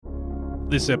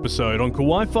This episode on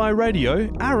Kawaii-Fi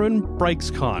Radio, Aaron breaks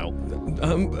Kyle.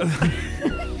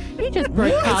 You just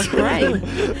broke Kyle's brain.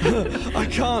 I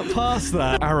can't pass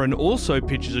that. Aaron also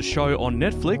pitches a show on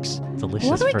Netflix. Delicious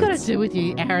What do we got fruits. to do with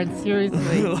you, Aaron?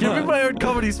 Seriously. Give me my own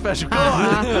comedy special. Come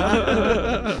on.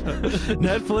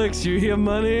 Netflix, you hear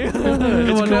money? Come on,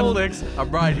 called- Netflix. I'm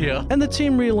right here. And the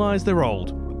team realise they're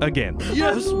old. Again.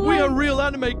 Yes, we are real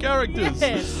anime characters.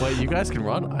 Yes. Wait, you guys can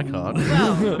run? I can't.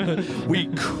 We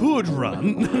could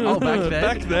run. Oh, back then?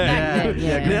 Back then. Back then,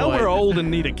 yeah. good Now point. we're old and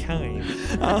need a cane.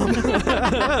 Ava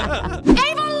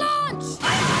launch!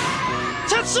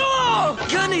 Tetsuo!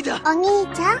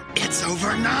 It's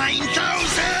over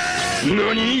 9,000!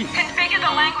 Nani? Configure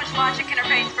the language logic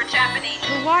interface for Japanese.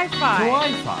 Wi-Fi.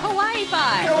 Wi-Fi.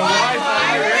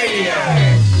 Kawaii-Fi.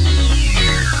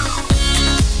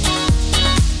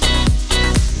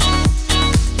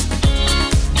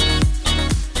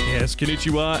 Yes,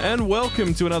 konnichiwa, and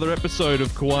welcome to another episode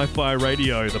of Kawaii-Fi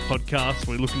Radio, the podcast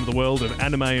where we look into the world of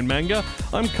anime and manga.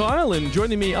 I'm Kyle, and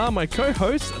joining me are my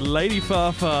co-hosts, Lady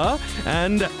Farfar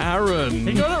and Aaron.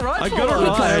 He got it right I for got once. it He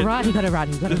got it right. right. He got it right.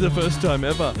 He got This it is the right. first time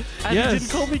ever. And yes. you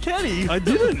didn't call me Kenny. I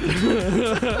didn't.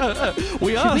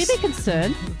 We Should are. we be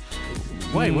concerned?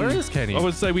 Wait, where is Kenny? I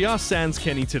would say we are sans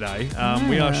Kenny today.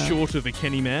 We are short of a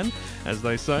Kenny man, as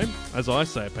they say, as I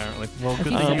say apparently. Well, good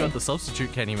you thing say. you got the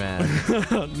substitute Kenny man.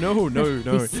 No.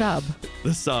 The sub.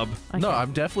 The sub. No,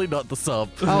 I'm definitely not the sub.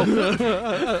 Oh,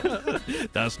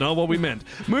 That's not what we meant.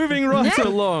 Moving right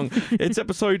along, it's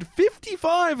episode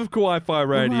 55 of Kawaii-Fi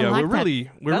Radio. like we're that.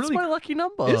 That's really. my lucky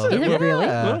number. Is it? Is it really?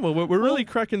 Well, we're really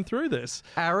cracking through this.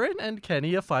 Aaron and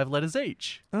Kenny are 5 letters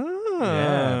each. Ah.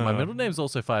 Yeah, my middle name's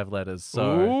also 5 letters, so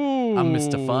Ooh. I'm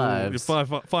Mr. Fives.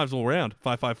 Fives all round.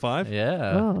 555.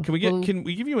 Yeah. oh. Can we get? Well, Can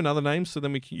we give you another name so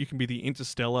then you can be the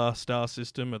interstellar star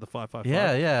system of the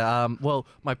 555? Yeah. Well,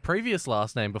 my previous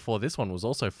last name before this one was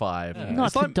also 5. Yeah. not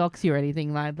It's to like- dox you or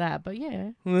anything like that, but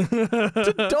yeah.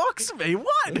 Dox me?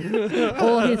 What?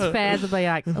 All his fans will be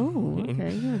like, oh, okay.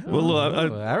 Yeah. Well,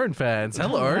 Oh, Aaron fans,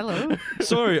 hello. Hello.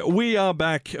 So we are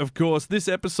back, of course. This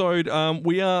episode,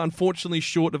 we are unfortunately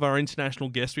short of our international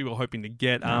guest we were hoping to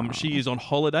get. She is on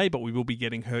holiday, but we will be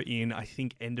getting her in, I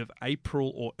think, end of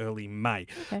April or early May.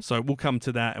 Okay. So we'll come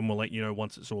to that and we'll let you know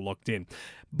once it's all locked in.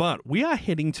 But we are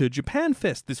heading to Japan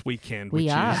Fest this weekend, which We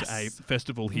are. is a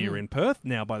festival here in Perth.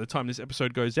 Now, by the time this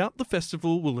episode goes out, the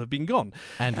festival will have been gone.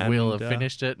 And we'll have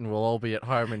finished it and we'll all be at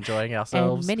home enjoying And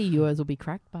ourselves. many viewers will be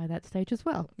cracked by that stage as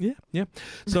well. Yeah.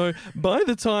 So by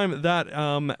the time that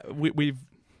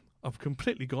I've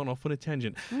completely gone off on a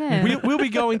tangent. Yeah. We'll be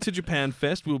going to Japan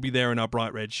Fest. We'll be there in our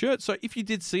bright red shirt. So if you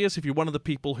did see us, if you're one of the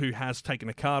people who has taken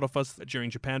a card off us during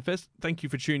Japan Fest, thank you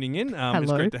for tuning in. It's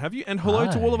Hello. great to have you. And hello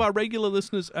to Hi. all of our regular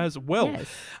listeners as well.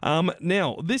 Yes.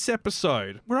 Now, this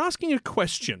episode, we're asking a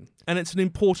question, and it's an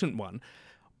important one.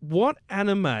 What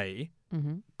anime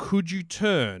could you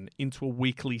turn into a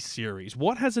weekly series?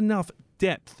 What has enough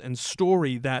depth and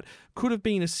story that could have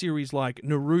been a series like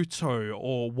Naruto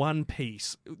or One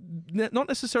Piece? Not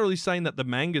necessarily saying that the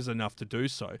manga's enough to do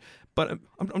so, but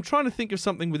I'm trying to think of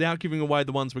something without giving away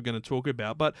the ones we're going to talk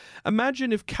about. But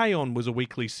imagine if K-On! Was a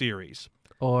weekly series.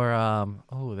 Or,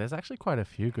 there's actually quite a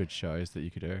few good shows that you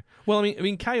could do. Well, I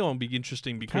mean, K-On! Would be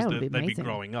interesting because K-On! would be they'd be amazing.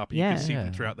 growing up. You Yeah. could see them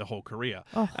Yeah. throughout their whole career.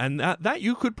 Oh. And that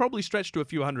you could probably stretch to a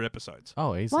few hundred episodes.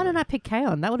 Oh, easily. Why don't I pick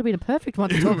K-On? That would have been a perfect one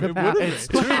to talk about. It's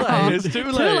too late. It's too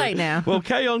late. Too late now. Well,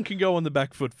 K-On! Can go on the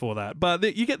back foot for that.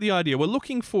 But you get the idea. We're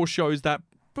looking for shows that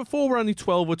before we're only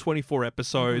 12 or 24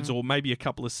 episodes or maybe a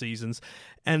couple of seasons.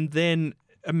 And then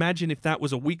imagine if that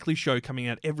was a weekly show coming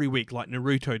out every week like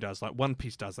Naruto does, like One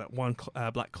Piece does, like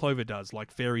Black Clover does,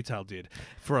 like Fairy Tail did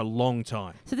for a long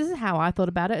time. So this is how I thought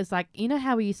about it. It's like, you know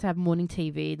how we used to have morning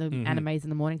TV, the Mm-hmm. animes in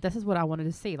the morning? This is what I wanted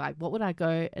to see. Like, what would I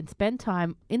go and spend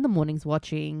time in the mornings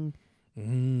watching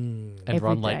And every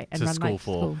run day late and to run school late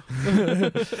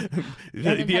to for. and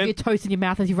then have your toast in your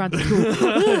mouth as you run to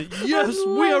school. Yes,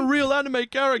 we are real anime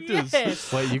characters.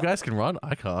 Yes. Wait, you guys can run?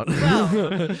 I can't.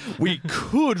 Well, We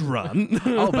could run.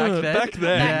 Oh, back then? Back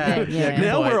then. Back then, yeah. good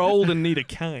Now point. we're old and need a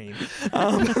cane.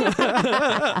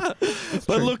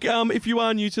 But look, if you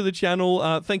are new to the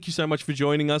channel, thank you so much for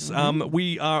joining us.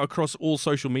 We are across all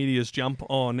social medias. Jump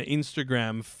on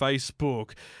Instagram,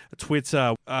 Facebook,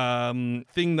 Twitter,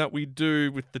 thing that we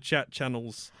do with the chat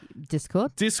channels.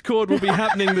 Discord. Discord will be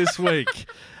happening this week.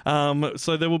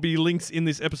 So there will be links in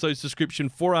this episodi's description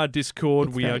for our Discord.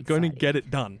 It's We very are going to exciting. get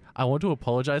it done. I want to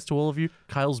apologize to all of you.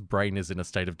 Kyle's brain is in a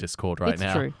state of discord right It's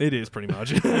now. true. It is pretty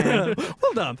much.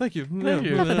 Well done. Thank you. Thank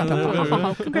you. Hang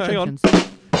on. Congratulations.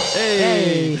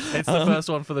 Hey. It's the first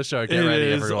one for the show. Get It ready,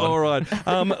 is. everyone. All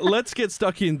right. Let's get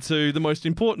stuck into the most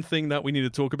important thing that we need to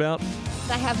talk about.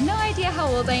 I have no idea how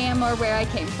old I am or where I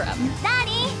came from.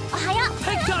 Nani? Ohayo.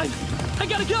 Hang time! I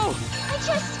gotta go!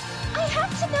 I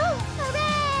have to know.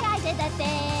 Hooray! I did the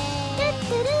thing.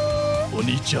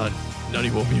 Oni-chan, nani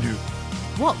wo miru?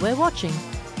 What we're watching.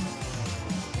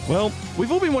 Well,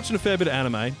 we've all been watching a fair bit of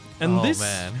anime, and Oh, this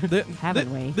man.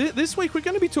 Haven't we? This week we're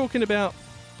going to be talking about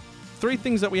 3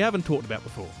 things that we haven't talked about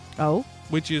before, Oh.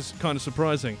 which is kind of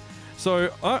surprising. So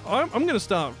I'm going to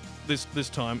start this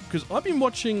time because I've been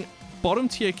watching bottom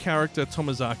tier character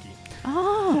Tomozaki,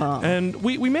 Oh. and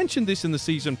we mentioned this in the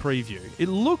season preview. It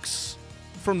looks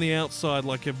from the outside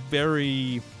like a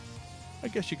very, I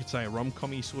guess you could say, a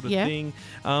rom-com-y sort of Yeah. thing.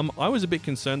 I was a bit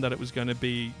concerned that it was going to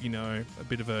be, a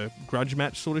bit of a grudge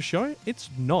match sort of show.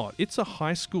 It's not. It's a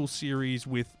high school series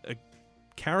with a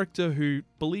character who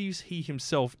believes he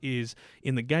himself is,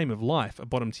 in the game of life, a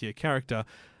bottom-tier character,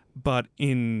 but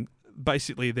in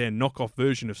basically their knockoff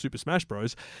version of Super Smash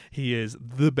Bros., he is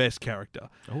the best character.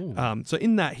 Oh. So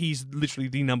in that, he's literally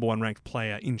the number 1 ranked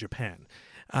player in Japan.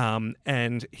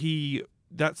 And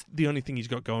that's the only thing he's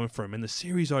got going for him. And the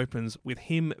series opens with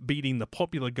him beating the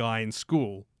popular guy in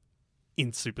school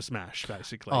in Super Smash,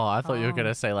 basically. Oh, I thought you were going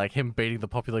to say, like, him beating the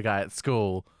popular guy at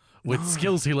school with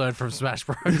skills he learned from Smash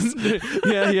Bros.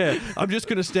 yeah. I'm just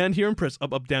going to stand here and press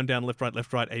up, up, down, down, left,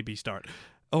 right, A, B, start.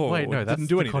 Oh, Wait, no, it that's didn't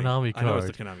do the anything. Konami I know it's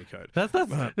code. the Konami code.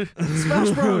 That's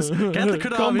Smash Bros. Get the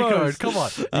Konami Combos. code. Come on.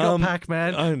 You got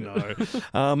Pac-Man. I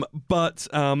know. But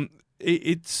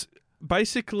it's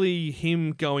basically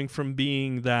him going from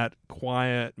being that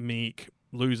quiet, meek,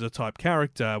 loser type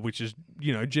character, which is,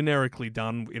 generically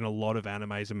done in a lot of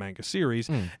animes and manga series,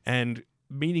 and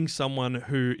meeting someone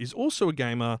who is also a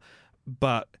gamer,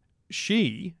 but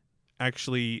she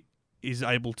actually is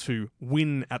able to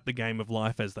win at the game of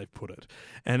life, as they've put it.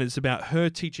 And it's about her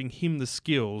teaching him the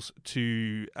skills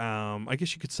to, I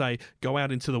guess you could say, go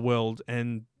out into the world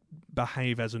and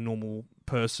behave as a normal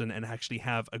person and actually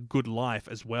have a good life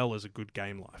as well as a good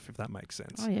game life, if that makes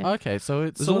sense. Oh, yeah. Okay, so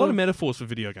it's There's a sort lot of metaphors for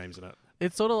video games in it.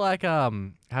 It's sort of like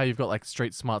how you've got like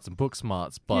street smarts and book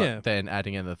smarts, but Yeah. then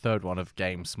adding in the third one of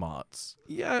game smarts.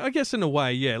 Yeah, I guess in a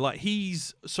way, yeah. Like,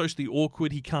 he's socially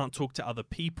awkward. He can't talk to other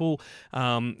people.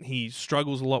 He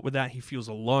struggles a lot with that. He feels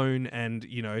alone, and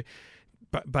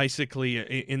basically,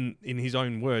 in his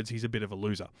own words, he's a bit of a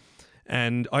loser.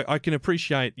 And I can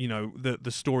appreciate,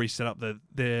 the story set up.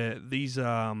 He's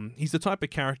the type of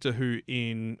character who,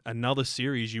 in another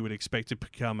series, you would expect to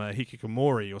become a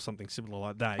hikikomori or something similar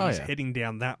like that. Oh, He's yeah. heading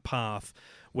down that path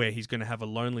where he's going to have a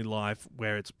lonely life,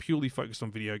 where it's purely focused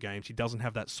on video games. He doesn't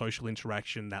have that social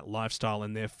interaction, that lifestyle,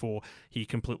 and therefore he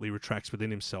completely retracts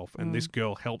within himself. And this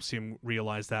girl helps him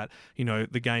realize that,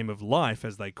 the game of life,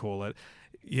 as they call it,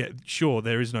 yeah, sure,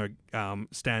 there is no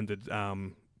standard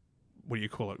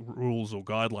rules or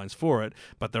guidelines for it,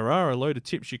 but there are a load of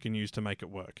tips you can use to make it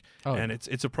work. Oh. And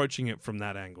it's approaching it from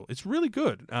that angle. It's really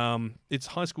good. It's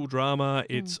high school drama.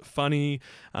 It's funny.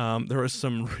 There are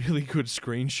some really good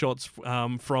screenshots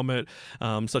from it,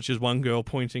 such as one girl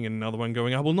pointing and another one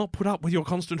going, "I will not put up with your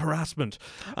constant harassment."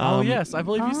 Oh, yes. I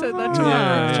believe you said that too.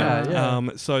 Yeah. Yeah.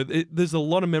 So there's a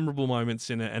lot of memorable moments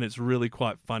in it, and it's really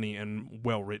quite funny and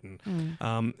well written.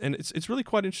 And it's really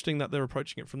quite interesting that they're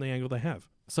approaching it from the angle they have.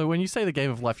 So when you say the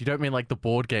game of life, you don't mean like the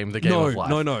board game, the game of life.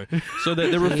 No. So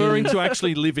they're referring to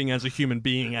actually living as a human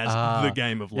being as the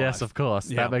game of life. Yes, of course.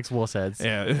 Yeah. That makes more sense.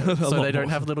 Yeah. So they don't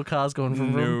have little cars going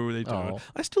from No, they don't. Oh.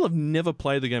 I still have never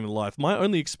played the game of life. My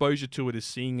only exposure to it is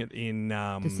seeing it in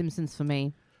The Simpsons for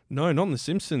me. no, not in The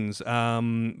Simpsons.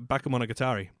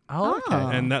 Bakemonogatari. Oh, okay. Oh.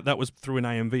 And that was through an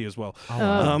AMV as well.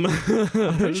 I'm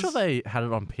pretty sure they had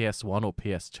it on PS1 or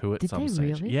PS2 at Did some they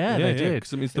stage. really? Yeah, they did.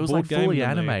 'cause it's It the was board like game fully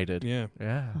and they- animated. Yeah.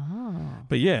 Yeah. Oh.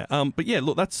 But yeah,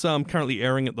 look, that's currently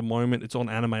airing at the moment. It's on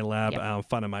Anime Lab, Yep.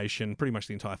 Funimation, pretty much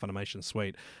the entire Funimation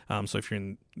suite. So if you're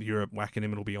in Europe, whacking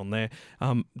him, it'll be on there.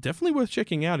 Definitely worth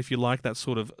checking out if you like that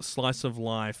sort of slice of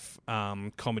life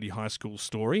comedy high school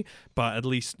story. But at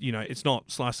least it's not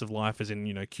slice of life as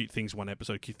in cute things one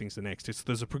episode, cute things the next.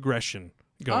 There's a progression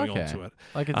going Okay. on to it.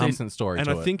 Like a decent story and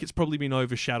to I it. think it's probably been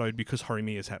overshadowed because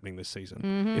Horimiya is happening this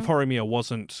season. If Horimiya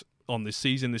wasn't on this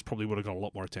season, this probably would have got a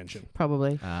lot more attention.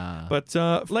 Probably. But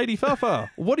Lady Fafa,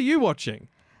 what are you watching?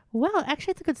 Well,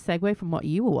 actually, it's a good segue from what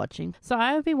you were watching. So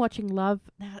I've been watching Love.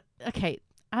 Now, okay,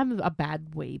 I'm a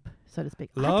bad weeb, so to speak.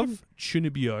 Love,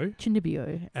 Chunibyo,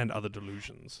 Chunibyo. and Other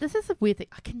Delusions. This is a weird thing.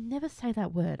 I can never say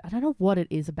that word. I don't know what it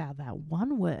is about that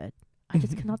one word. I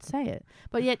just cannot say it.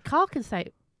 But yet Carl can say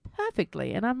it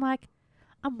perfectly. And I'm like,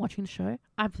 I'm watching the show.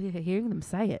 I'm hearing them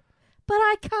say it. but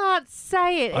I can't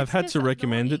say it. I've It's had just to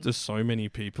recommend it annoying. to so many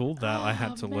people that I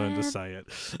had to learn to man. say it.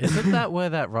 Isn't that where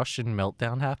that Russian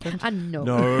meltdown happened? I know.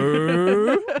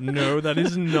 No, that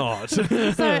is not. So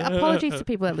apologies to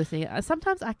people that are listening.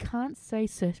 Sometimes I can't say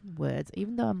certain words,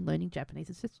 even though I'm learning Japanese.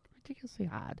 It's just ridiculously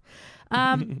hard.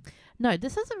 No,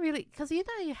 this isn't really, because you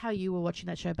know how you were watching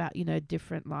that show about, you know,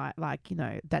 different like you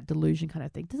know, that delusion kind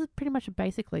of thing. This is pretty much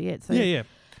basically it. So Yeah.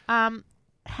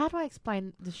 how do I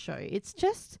explain the show? It's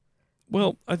just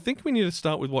Well, I think we need to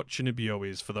start with what Chunibyo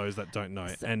is for those that don't know.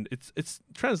 And it's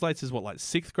translates as what, like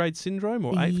 6th grade syndrome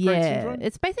or 8th grade syndrome?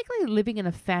 It's basically living in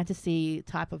a fantasy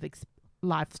type of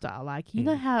lifestyle. Like, you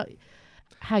know how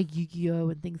Yu-Gi-Oh!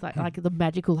 And things like the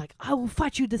magical, like, I will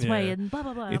fight you this way and blah,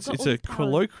 blah, blah. It's I've got a all these powers.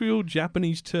 colloquial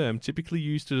Japanese term typically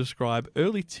used to describe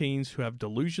early teens who have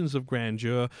delusions of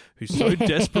grandeur, who so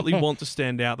desperately want to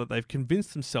stand out that they've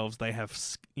convinced themselves they have,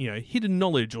 you know, hidden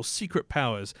knowledge or secret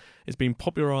powers. It's been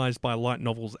popularized by light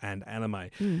novels and anime,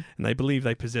 and they believe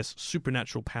they possess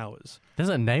supernatural powers. There's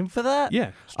a name for that?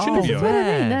 Yeah, it's Oh, Chunibyo. That's what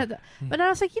I mean. man. But I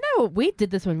was like, you know what? We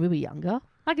did this when we were younger.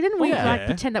 Like, didn't we yeah. like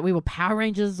pretend that we were Power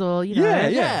Rangers or, you know?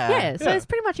 Yeah. So it's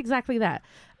pretty much exactly that.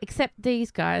 Except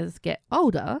these guys get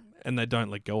older And they don't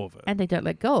let go of it. and they don't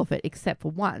let go of it, except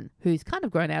for one who's kind of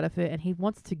grown out of it and he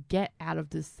wants to get out of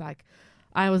this, like,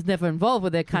 I was never involved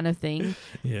with it kind of thing.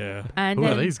 Yeah. And Who are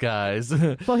then these guys?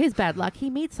 for his bad luck, he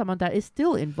meets someone that is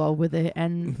still involved with it.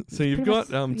 And So you've pretty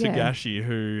got much- yeah. Togashi,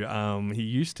 who he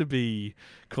used to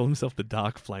call himself the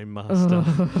Dark Flame Master,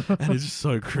 and it's just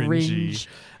so cringy. Cringe.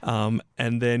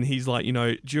 And then he's like, you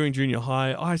know, during junior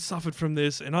high, I suffered from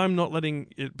this, and I'm not letting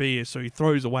it be. So he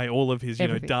throws away all of his, you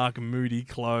Everything. know, dark, moody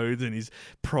clothes and his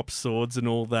prop swords and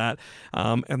all that,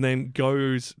 and then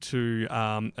goes to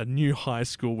a new high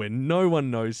school where no one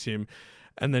knows him.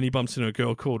 And then he bumps into a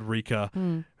girl called Rika,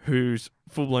 who's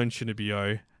full-blown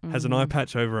Chunibyo, has an eye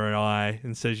patch over her eye,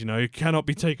 and says, you know, it cannot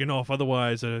be taken off,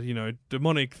 otherwise a, you know,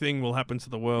 demonic thing will happen to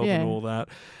the world Yeah. and all that.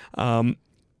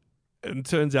 And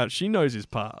turns out she knows his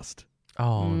past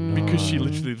Oh, no. because she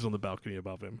literally lives on the balcony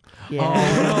above him. Yeah.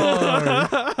 Oh,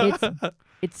 no.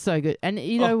 It's so good. And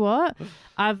you know what?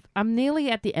 I'm nearly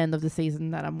at the end of the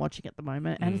season that I'm watching at the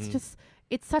moment, and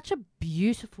it's such a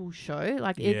beautiful show.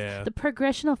 Like Yeah. the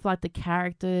progression of like the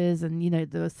characters and, you know,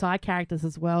 the side characters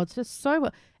as well. It's just so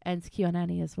and it's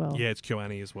KyoAni as well. Yeah, it's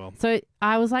KyoAni as well. So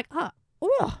I was like, oh,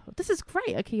 this is great,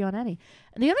 a KyoAni.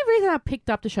 And the only reason I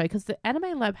picked up the show, because the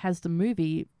Anime Lab has the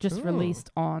movie just released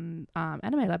on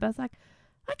Anime Lab. I was like,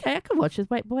 okay, I can watch this.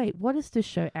 Wait, what is this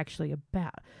show actually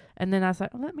about? And then I was like,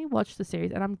 let me watch the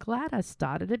series. And I'm glad I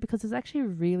started it because it's actually a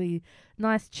really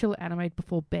nice, chill anime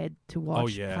before bed to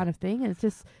watch kind of thing. And it's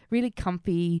just really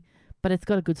comfy, but it's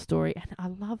got a good story. And I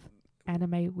love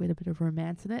anime with a bit of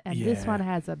romance in it. And this one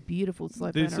has a beautiful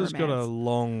slow burner This has romance. got a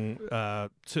long,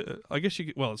 I guess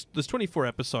there's 24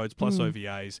 episodes plus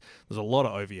OVAs. There's a lot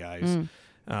of OVAs.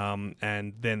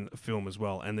 And then a film as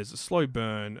well. And there's a slow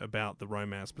burn about the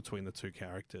romance between the two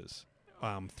characters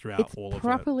throughout It's all of it.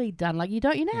 properly done. Like, you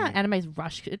know how animes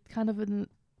rush it kind of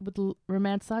with the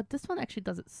romance side? This one actually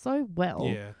does it so well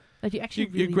Yeah. that you actually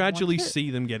You really gradually want it.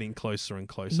 see them getting closer and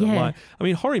closer. Yeah. Like, I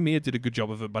mean, Horimiya did a good job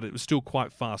of it, but it was still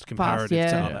quite fast comparative yeah.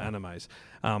 to other animes.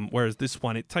 Whereas this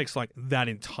one, it takes like that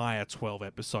entire 12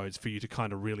 episodes for you to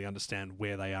kind of really understand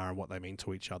where they are and what they mean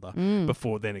to each other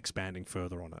before then expanding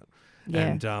further on it.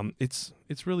 Yeah. And it's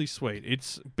really sweet.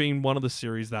 It's been one of the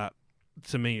series that,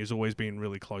 to me, has always been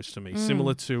really close to me.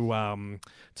 Similar to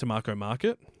Tamako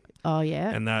Market Oh, yeah.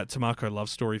 and that Tamako love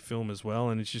story film as well.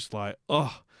 And it's just like,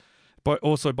 but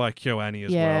also by KyoAni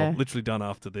as Yeah. well. Literally done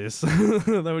after this.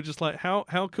 They were just like, how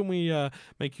can we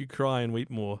make you cry and weep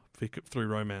more through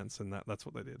romance? And that's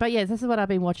what they did. But yeah, this is what I've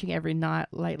been watching every night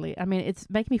lately. I mean, it's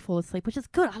making me fall asleep, which is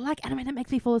good. I like anime that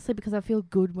makes me fall asleep because I feel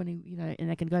good when, you know, and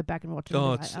I can go back and watch it.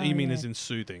 and be like, you mean yeah. as in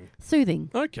soothing? Soothing.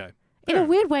 Okay. In a Fair.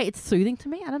 weird way, it's soothing to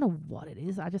me. I don't know what it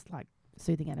is. I just like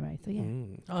soothing anime. So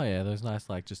yeah. Oh, yeah, those nice,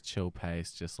 like, just chill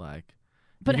pace, just like...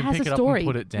 But you it can has pick a it up story. and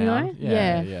put it down. You know?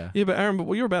 Yeah. Yeah, but Aaron, but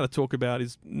what you're about to talk about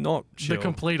is not chill. The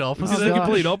complete opposite. This is the gosh.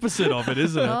 complete opposite of it,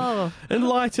 isn't it? Oh.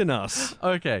 Enlighten us.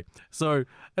 Okay, so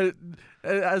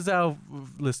as our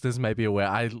listeners may be aware,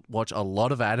 I watch a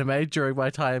lot of anime during my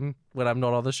time when I'm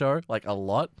not on the show, like a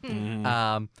lot.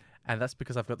 And that's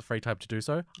because I've got the free time to do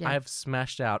so. Yeah. I have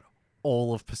smashed out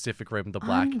all of Pacific Rim: The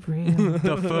Black. Unreal.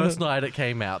 The first night it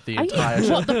came out, the Are entire you,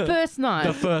 show. what, the first night?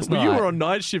 The first Well, night. you were on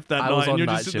night shift that I night, was and on you're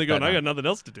night just sitting there shift going, that I got night. nothing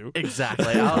else to do. Exactly.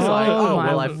 I was like, Oh,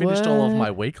 well, my I finished all of word. my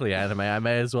weekly anime. I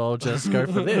may as well just go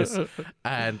for this.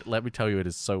 And let me tell you, it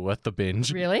is so worth the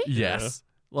binge. Really? Yes.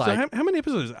 So Like, how many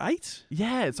episodes? 8?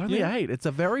 yeah, it's only 8. It's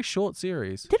a very short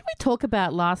series. Did we talk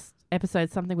about last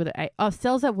episodes, something with 8. Oh,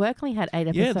 Cells at Work only had 8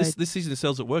 episodes. Yeah, this season of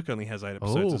Cells at Work only has 8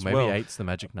 episodes Oh, as maybe well. 8's the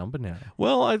magic number now.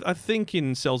 Well, I think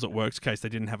in Cells at Work's case, they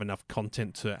didn't have enough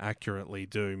content to accurately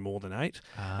do more than 8.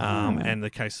 And the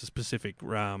case of Pacific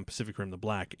Rim the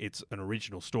Black, it's an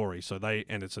original story,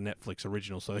 and it's a Netflix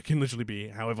original, so it can literally be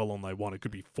however long they want. It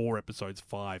could be 4 episodes,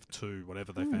 5, 2,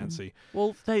 whatever they fancy.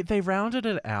 Well, they rounded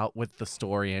it out with the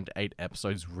story and 8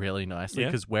 episodes really nicely,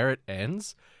 because where it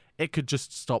ends, it could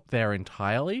just stop there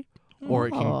entirely, or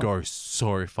it can go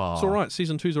so far. It's all right.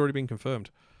 Season 2's already been confirmed.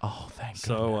 Oh, thank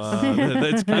So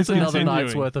goodness. that's another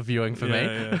night's worth of viewing for me.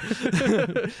 Yeah.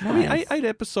 I mean, 8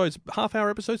 episodes, half-hour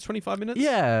episodes, 25 minutes.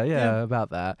 Yeah,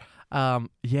 about that.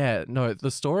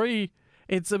 The story,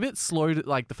 it's a bit slow,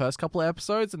 like the first couple of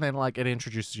episodes, and then like it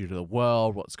introduces you to the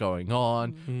world, what's going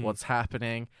on, what's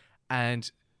happening,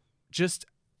 and just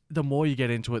the more you get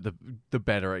into it, the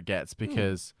better it gets,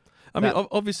 because... I mean,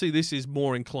 obviously, this is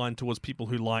more inclined towards people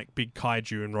who like big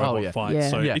kaiju and robot fights. Yeah.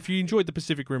 So Yeah. if you enjoyed the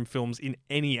Pacific Rim films in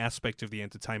any aspect of the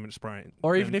entertainment experience...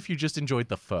 Or even if you just enjoyed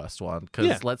the first one,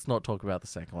 because let's not talk about the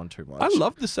second one too much. I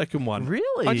loved the second one.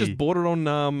 Really? I just bought it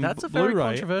on That's a very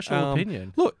Blu-ray. controversial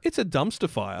opinion. Look, it's a dumpster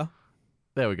fire.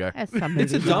 There we go. That's some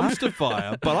It's a movies are. dumpster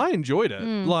fire, but I enjoyed it.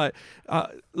 Like,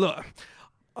 look,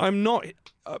 I'm not...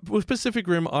 with Pacific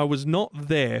Rim, I was not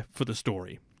there for the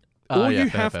story. All you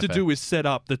have to do is set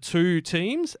up the two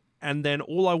teams, and then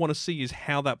all I want to see is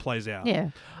how that plays out.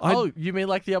 Yeah. You mean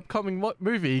like the upcoming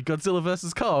movie, Godzilla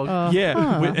vs. Kong?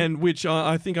 And which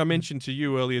I think I mentioned to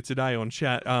you earlier today on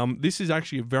chat. This is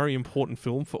actually a very important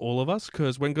film for all of us,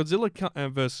 because when Godzilla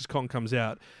vs. Kong comes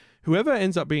out, whoever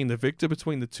ends up being the victor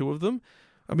between the two of them,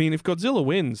 I mean, if Godzilla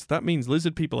wins, that means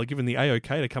lizard people are given the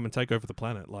A-OK to come and take over the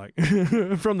planet, like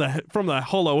from the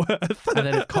hollow Earth. And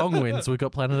then if Kong wins, we've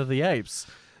got Planet of the Apes.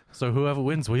 So whoever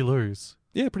wins, we lose.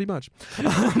 Yeah, pretty much.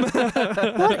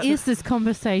 What is this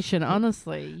conversation,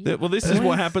 honestly? Well, this is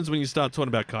what happens when you start talking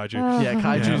about kaiju. Yeah,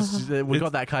 kaiju's. We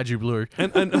got that kaiju blue.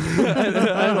 And on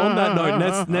that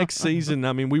note, next season,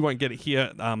 I mean, we won't get it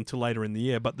here till later in the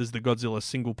year, but there's the Godzilla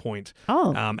single point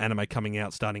anime coming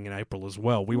out starting in April as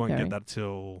well. We won't get that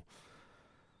till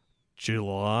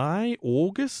July,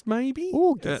 August, maybe?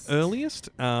 Earliest.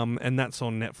 And that's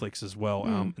on Netflix as well.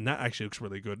 And that actually looks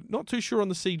really good. Not too sure on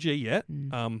the CG yet.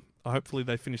 Hopefully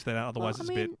they finish that out. Otherwise,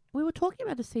 it's a bit... We were talking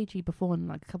about the CG before in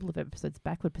like a couple of episodes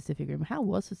back with Pacific Rim. How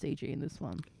was the CG in this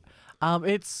one?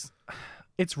 It's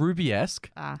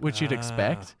Ruby-esque, which you'd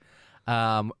expect.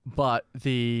 But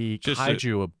the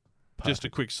kaiju are... Just a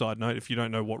quick side note, if you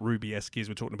don't know what Ruby-esque is,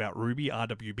 we're talking about Ruby,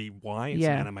 RWBY. It's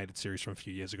an animated series from a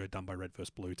few years ago done by Red vs.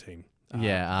 Blue Team.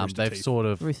 They've sort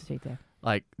of... Rooster Teeth there.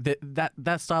 Like,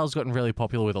 that style's gotten really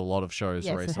popular with a lot of shows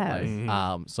recently. It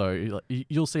has. So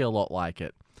you'll see a lot like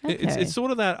it. Okay. It's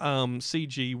sort of that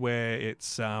CG where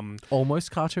it's... almost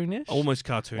cartoonish? Almost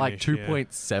cartoonish, like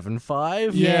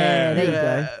 2.75? Yeah, there you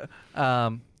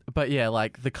go. But yeah,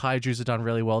 like, the kaijus are done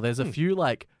really well. There's a few,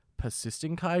 like,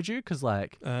 persisting kaiju, because,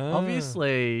 like,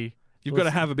 obviously... You've got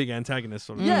to have a big antagonist.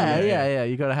 Sort of. Yeah.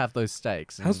 You got to have those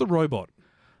stakes. How's the robot?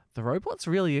 The robot's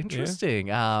really interesting.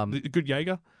 Good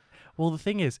Jaeger? Well, the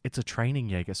thing is, it's a training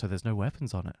Jaeger, so there's no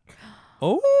weapons on it.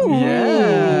 Oh!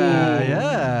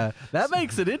 Yeah. That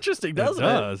makes it interesting, doesn't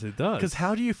it? It does. Because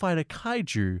how do you fight a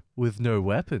kaiju with no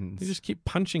weapons? You just keep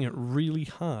punching it really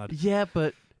hard. Yeah,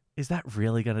 but is that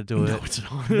really going to do it? No, it's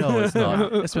not. No, it's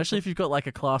not. Especially if you've got like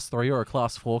a class 3 or a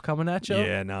class 4 coming at you.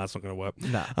 Yeah, no, it's not going to work.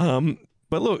 Nah.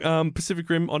 But look, Pacific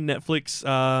Rim on Netflix,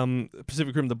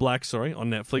 Pacific Rim the Black, on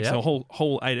Netflix. Yep. A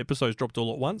whole 8 episodes dropped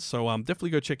all at once. So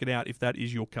definitely go check it out if that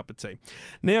is your cup of tea.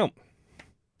 Now,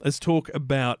 let's talk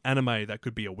about anime that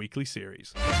could be a weekly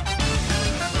series.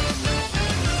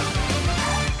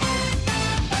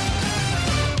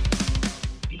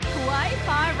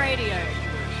 Wi-Fi Radio.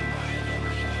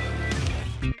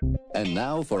 And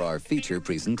now for our feature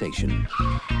presentation.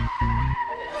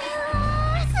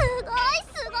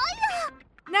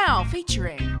 Now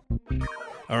featuring.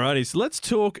 Alrighty, so let's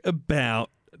talk about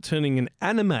turning an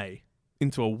anime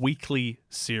into a weekly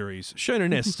series.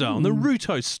 Shonen S style,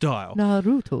 Naruto style.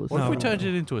 Naruto. What if we turned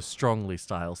it into a strongly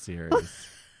style series?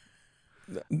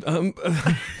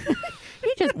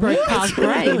 You just broke past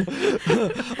brain.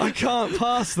 I can't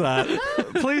pass that.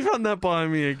 Please run that by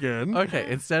me again.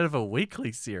 Okay, instead of a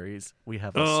weekly series, we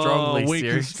have a strongly weekly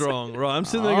series. strong. Right, I'm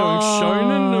sitting there going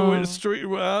shonen or street.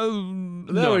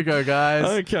 There we go, guys.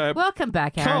 Okay, Welcome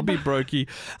back, Aaron. can't be brokey.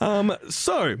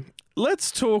 So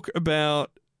let's talk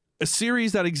about a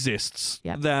series that exists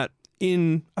that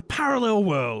in a parallel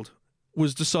world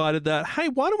was decided that, hey,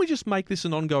 why don't we just make this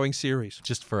an ongoing series?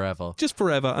 Just forever. Just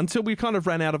forever, until we kind of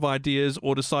ran out of ideas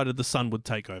or decided the sun would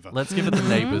take over. Let's give it the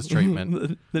Neighbours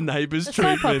treatment. The Neighbours The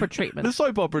treatment. soap opera treatment. The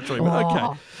soap opera treatment. Okay.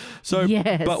 Oh, So,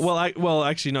 yes. but well,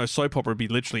 actually, no. Soap opera would be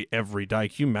literally every day.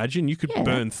 Can you imagine? You could Yeah.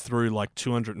 burn through like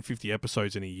 250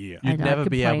 episodes in a year. I You'd know, never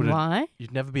be able complain to. why.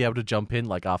 You'd never be able to jump in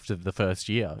like after the first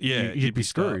year. Yeah, you'd be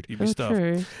screwed. You'd be So stuffed.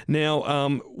 true.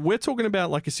 Now, we're talking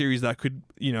about like a series that could,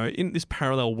 in this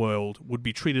parallel world, would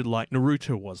be treated like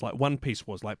Naruto was, like One Piece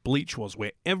was, like Bleach was,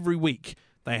 where every week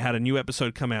they had a new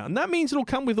episode come out, and that means it'll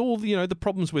come with all the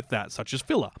problems with that, such as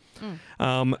filler.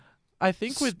 I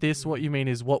think with this, what you mean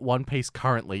is what One Piece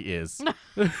currently is.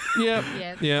 Yeah,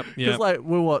 Yes. yeah, Because like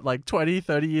we're 20,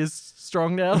 30 years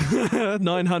strong now.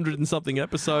 900 and something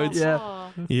episodes.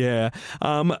 Yeah. Yeah.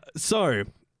 So,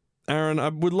 Aaron, I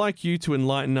would like you to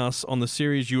enlighten us on the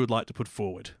series you would like to put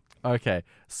forward. Okay,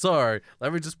 so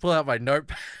let me just pull out my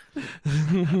notepad.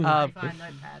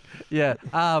 Yeah.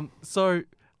 So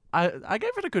I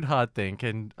gave it a good hard think,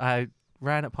 and I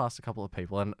ran it past a couple of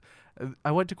people, and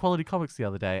I went to Quality Comics the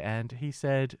other day, and he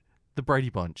said the Brady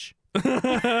Bunch.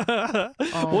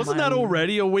 Wasn't that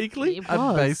already a weekly? It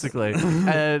was. Basically.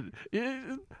 And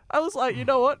I was like, you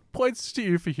know what? Points to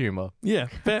you for humor. Yeah.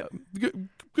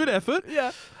 Good effort.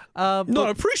 Yeah. Not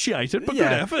appreciated, but yeah,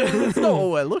 good effort. It's not what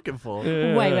we're looking for.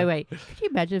 Yeah. Wait. Could you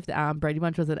imagine if the Brady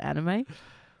Bunch was an anime?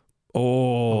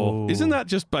 Oh. Oh. Isn't that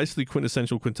just basically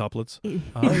quintessential quintuplets?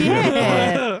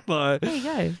 Yeah. Like, There you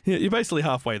go. yeah, you're basically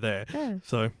halfway there. Yeah.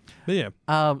 So, but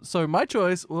yeah. So my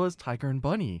choice was Tiger and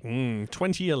Bunny.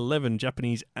 2011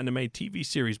 Japanese anime TV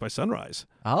series by Sunrise.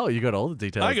 Oh, you got all the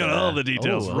details. I got there. all the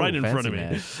details right in front of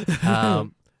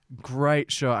me. Great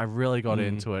show. I really got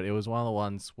into it. It was one of the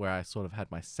ones where I sort of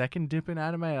had my second dip in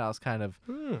anime. And I was kind of,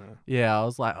 I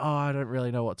was like, oh, I don't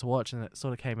really know what to watch. And it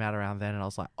sort of came out around then. And I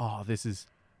was like, oh, this is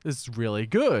really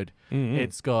good.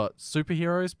 It's got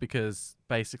superheroes because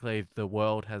basically the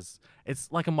world it's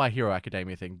like a My Hero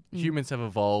Academia thing. Humans have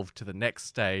evolved to the next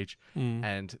stage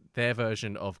and their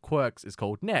version of quirks is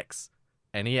called NEX.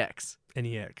 NEX.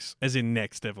 NEX, as in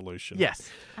Next Evolution. Yes.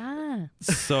 Ah.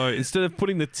 So instead of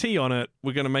putting the T on it,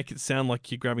 we're going to make it sound like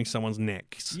you're grabbing someone's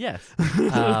necks. Yes.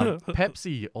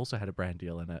 Pepsi also had a brand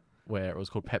deal in it where it was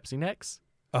called Pepsi Nex.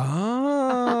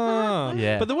 Ah.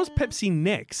 Yeah. But there was Pepsi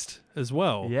Next as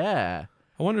well. Yeah.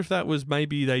 I wonder if that was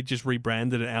maybe they just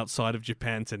rebranded it outside of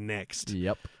Japan to Next.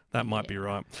 Yep. That might be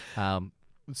right.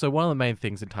 So one of the main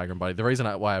things in Tiger and Bunny, the reason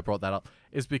why I brought that up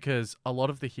is because a lot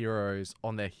of the heroes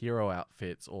on their hero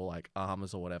outfits or like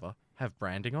armors or whatever have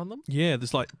branding on them. Yeah,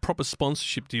 there's like proper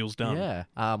sponsorship deals done. Yeah.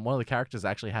 One of the characters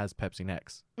actually has Pepsi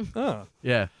Nex. Oh,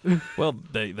 Yeah. well,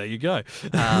 there you go.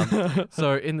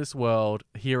 So in this world,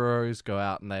 heroes go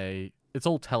out and it's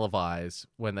all televised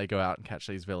when they go out and catch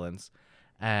these villains.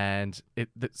 And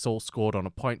it's all scored on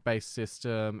a point-based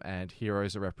system, and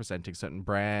heroes are representing certain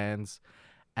brands.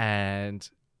 And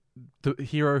the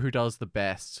hero who does the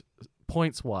best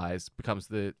points-wise becomes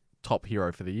the top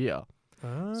hero for the year.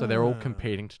 So they're all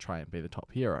competing to try and be the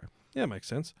top hero. Yeah, makes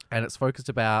sense. And it's focused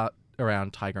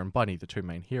around Tiger and Bunny, the two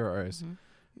main heroes,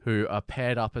 who are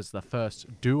paired up as the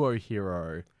first duo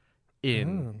hero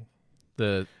in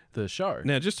the show.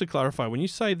 Now, just to clarify, when you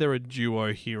say they're a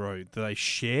duo hero, do they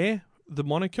share the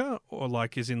moniker, or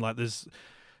like, as in like there's,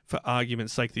 for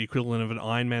argument's sake, the equivalent of an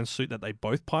Iron Man suit that they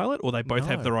both pilot, or they both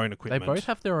have No. their own equipment? They both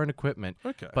have their own equipment,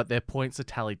 Okay. but their points are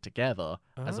tallied together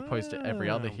as opposed to every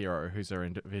other hero whose are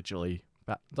individually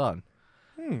done.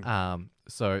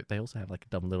 So they also have like a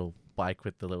dumb little bike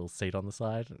with the little seat on the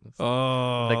side.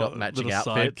 Oh, They got matching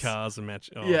little outfits. sidecars and match.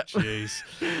 Oh, Yeah. jeez.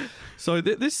 So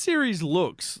this series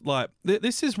looks like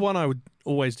this is one I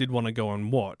always did want to go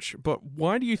and watch. But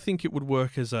why do you think it would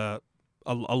work as a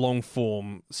long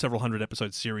form, several hundred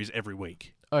episode series every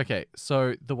week? Okay,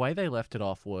 so the way they left it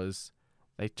off was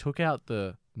they took out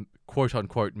the quote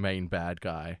unquote main bad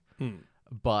guy,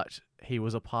 but he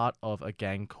was a part of a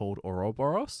gang called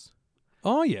Ouroboros.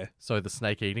 Oh yeah, So the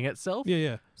snake eating itself.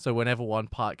 yeah. So whenever one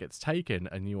part gets taken,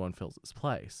 a new one fills its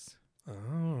place.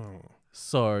 Oh,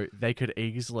 So they could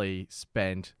easily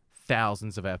spend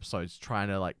thousands of episodes trying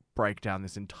to like break down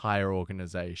this entire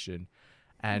organization.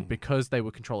 And because they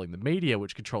were controlling the media,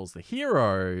 which controls the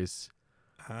heroes,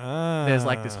 there's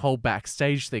like this whole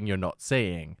backstage thing you're not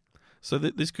seeing. So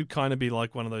this could kind of be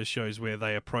like one of those shows where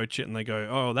they approach it and they go,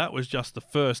 "Oh, that was just the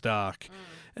first arc,"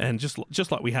 and just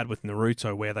like we had with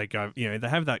Naruto, where they go, they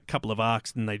have that couple of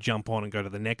arcs, and they jump on and go to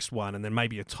the next one, and then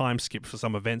maybe a time skip for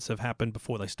some events have happened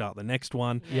before they start the next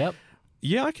one. Yep.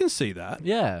 Yeah, I can see that.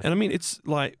 Yeah. And I mean, it's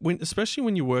like especially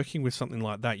when you're working with something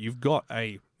like that, you've got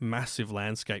a massive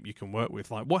landscape you can work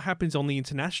with. Like, what happens on the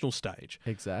international stage?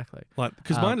 Exactly. Like,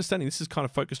 because my understanding, this is kind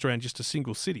of focused around just a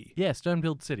single city. Yeah,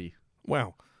 Sternbuild City.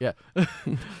 Wow. Yeah.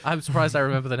 I'm surprised I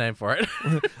remember the name for it.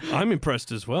 I'm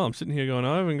impressed as well. I'm sitting here going,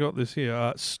 I haven't got this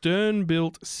here.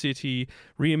 Stern-built city,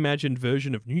 reimagined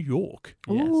version of New York.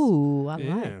 Yes. Ooh, I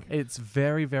Yeah. like. It's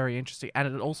very, very interesting. And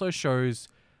it also shows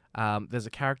there's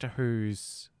a character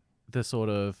who's the sort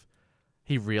of...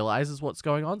 He realizes what's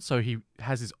going on, so he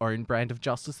has his own brand of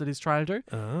justice that he's trying to do.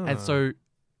 Ah. And so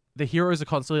the heroes are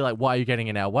constantly like, why are you getting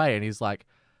in our way? And he's like,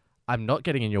 I'm not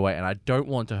getting in your way, and I don't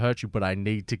want to hurt you, but I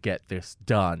need to get this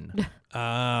done.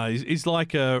 He's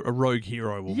like a rogue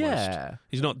hero almost. Yeah.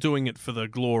 He's not doing it for the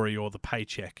glory or the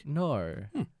paycheck. No.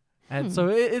 And so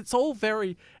it's all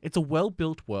it's a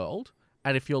well-built world.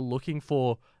 And if you're looking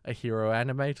for a hero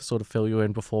anime to sort of fill you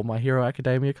in before My Hero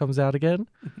Academia comes out again,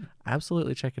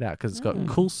 absolutely check it out because it's got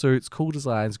cool suits, cool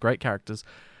designs, great characters,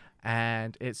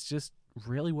 and it's just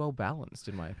really well balanced,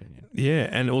 in my opinion. Yeah,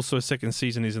 and also a second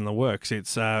season is in the works.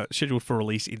 It's scheduled for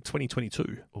release in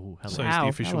 2022. Oh, hello. So it's the Wow,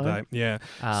 official hello. date. Yeah.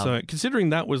 Um, So considering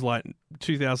that was like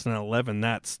 2011,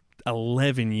 that's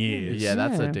 11 years. Yeah,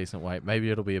 that's a Yeah. decent wait. Maybe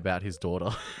it'll be about his daughter.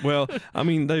 Well, I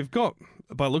mean, they've got,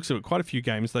 by the looks of it, quite a few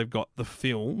games. They've got the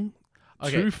film,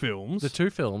 Okay, 2 films. The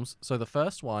 2 films. So the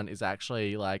first one is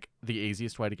actually like the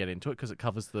easiest way to get into it because it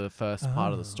covers the first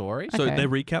part of the story. So Okay. they're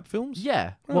recap films?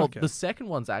 Yeah. Oh, Well, okay. the second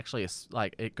one's actually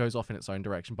like it goes off in its own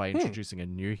direction by introducing a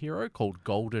new hero called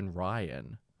Golden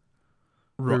Ryan.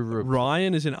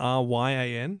 Ryan is in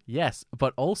R-Y-A-N? Yes,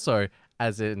 but also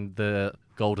as in the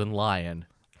Golden Lion.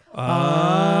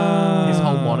 Ah. His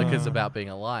whole moniker's about being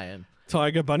a lion.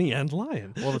 Tiger, bunny, and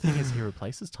lion. Well, the thing is, he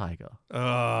replaces Tiger. Oh,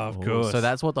 of course. So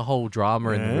that's what the whole drama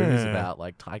in the movie's Yeah. about,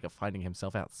 like Tiger finding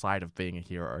himself outside of being a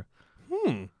hero.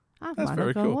 I That's might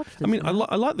very go cool. watch I this mean, now.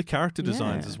 I like the character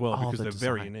designs Yeah. as well Oh, because the they're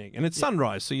very design. unique. And it's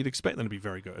Sunrise, so you'd expect them to be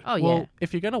very good. Oh, Well, yeah.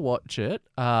 if you're going to watch it,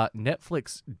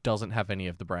 Netflix doesn't have any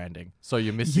of the branding. So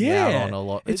you're missing out on a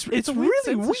lot. It's a weird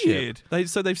really censorship. weird.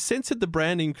 So they've censored the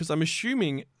branding because I'm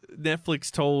assuming Netflix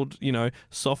told,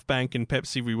 SoftBank and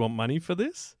Pepsi, we want money for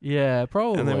this. Yeah,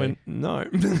 probably. And they went, no.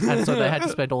 And so they had to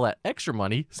spend all that extra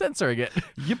money censoring it.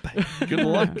 Yep. Good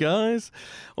luck, guys.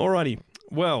 Alrighty.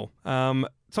 Well,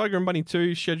 Tiger and Bunny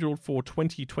 2 scheduled for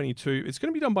 2022. It's going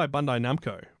to be done by Bandai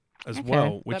Namco as Okay.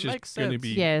 well, which That is makes going to sense.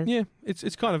 be Yeah.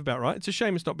 it's kind of about right. It's a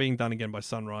shame it's not being done again by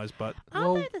Sunrise, but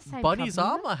Aren't they the same Bunny's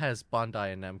company, armor has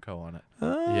Bandai and Namco on it.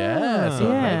 Ah. Yeah, so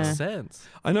Yeah. it makes sense.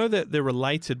 I know that they're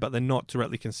related, but they're not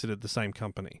directly considered the same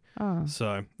company. Oh.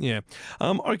 So yeah,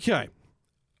 okay.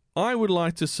 I would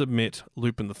like to submit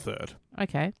Lupin the Third.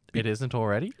 Okay. It isn't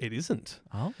already? It isn't.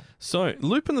 Oh. So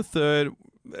Lupin the Third,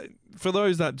 for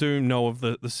those that do know of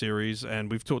the series, and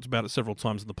we've talked about it several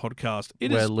times in the podcast, it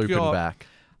We're has looping got back.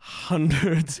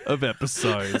 hundreds of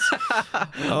episodes.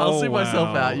 I'll see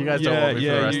myself out. You guys don't want me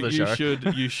for the rest of the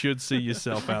show. You should see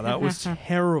yourself out. That was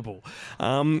terrible.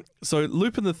 So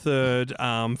Lupin the Third,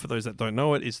 for those that don't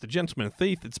know it, is The Gentleman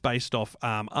Thief. It's based off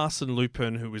Arsène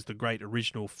Lupin, who was the great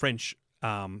original French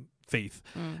thief.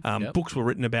 Yep. Books were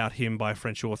written about him by a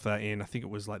French author in, I think it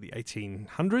was like the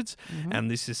 1800s. And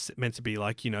this is meant to be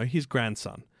like, his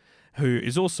grandson, who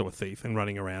is also a thief and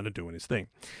running around and doing his thing.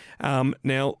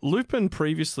 Now, Lupin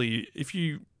previously, if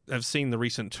you have seen the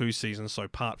recent 2 seasons, so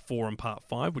part 4 and part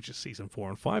 5, which is season 4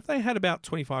 and 5, they had about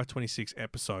 25, 26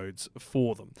 episodes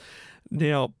for them.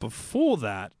 Now, before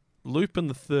that, Lupin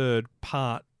the Third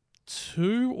part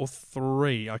 2 or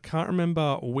 3, I can't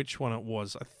remember which one it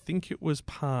was. I think it was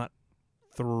part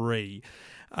 3,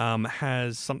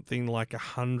 has something like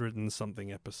 100 and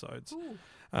something episodes.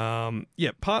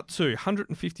 Part 2,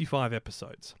 155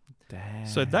 episodes. Damn.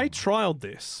 So they trialed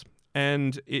this,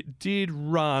 and it did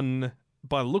run,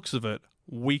 by the looks of it,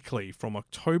 weekly from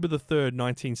October the 3rd,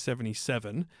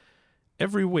 1977,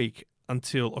 every week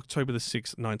until October the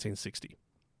 6th, 1960.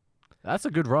 That's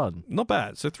a good run. Not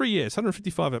bad. So 3 years,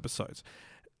 155 episodes.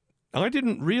 I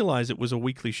didn't realize it was a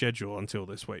weekly schedule until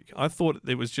this week. I thought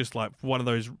it was just like one of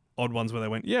those odd ones where they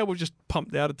went, yeah, we've just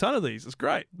pumped out a ton of these. It's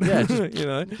great. Yeah,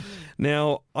 just-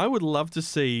 Now, I would love to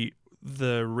see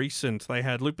the recent, they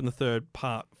had Lupin the Third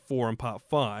part 4 and part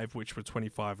 5, which were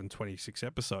 25 and 26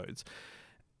 episodes.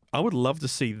 I would love to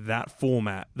see that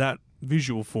format, that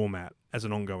visual format, as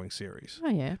an ongoing series. Oh,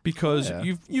 yeah. Because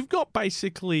Yeah. you've got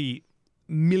basically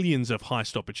millions of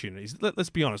heist opportunities. Let's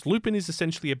be honest. Lupin is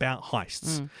essentially about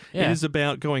heists. Yeah. It is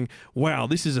about going, wow,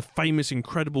 this is a famous,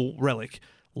 incredible relic.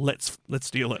 let's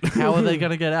steal it. How are they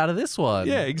going to get out of this one?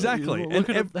 Yeah, exactly. Look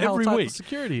And at how every tight week, the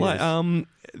security like, is.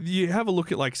 you have a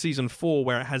look at like season 4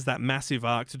 where it has that massive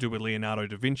arc to do with Leonardo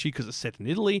da Vinci because it's set in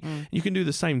Italy. You can do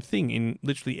the same thing in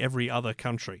literally every other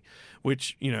country,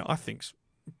 which, you know, I think's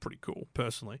pretty cool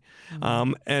personally.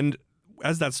 And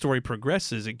as that story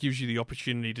progresses, it gives you the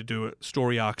opportunity to do a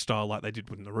story arc style like they did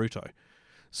with Naruto.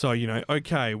 So, you know,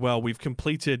 okay, well, we've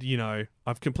completed, you know,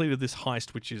 I've completed this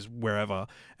heist, which is wherever,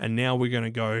 and now we're going to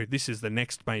go, this is the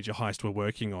next major heist we're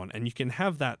working on. And you can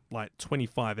have that, like,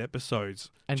 25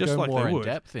 episodes, And just go like more they in would,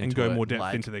 depth into and go it, more depth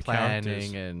like into their planning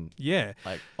characters. and Yeah.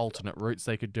 like alternate routes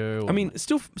they could do. I mean,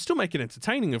 still make it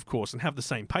entertaining, of course, and have the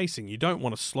same pacing. You don't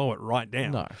want to slow it right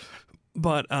down. no.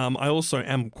 But I also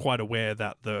am quite aware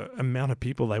that the amount of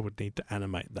people they would need to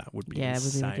animate that would be Yeah, it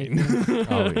would be insane.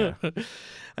 Oh, yeah.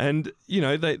 And, you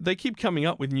know, they keep coming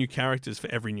up with new characters for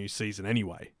every new season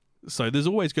anyway. So there's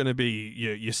always going to be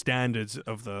your standards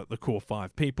of the core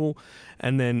 5 people,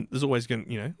 and then there's always going to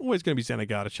be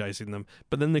Zenigata chasing them.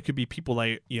 But then there could be people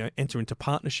they enter into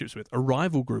partnerships with, a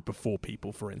rival group of 4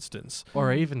 people, for instance.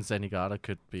 Or even Zenigata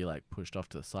could be like pushed off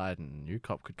to the side and New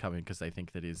Cop could come in because they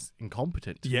think that he's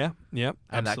incompetent. Yeah, And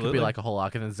absolutely. that could be like a whole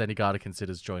arc, and then Zenigata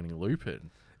considers joining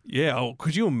Lupin. Yeah, oh,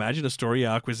 could you imagine a story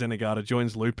arc where Zenigata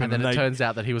joins Lupin And then it they, turns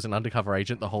out that he was an undercover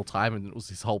agent the whole time and it was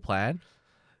his whole plan.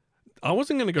 I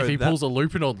wasn't going to go If he that pulls a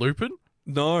Lupin on Lupin?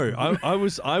 No, I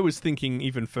was thinking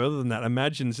even further than that.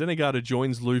 Imagine Zenigata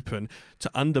joins Lupin to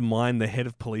undermine the head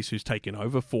of police who's taken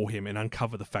over for him and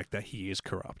uncover the fact that he is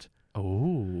corrupt.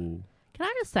 Oh. Can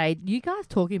I just say, you guys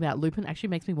talking about Lupin actually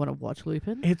makes me want to watch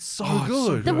Lupin. It's so Oh,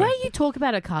 good. The way you talk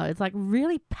about it, Carl, it's like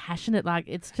really passionate. Like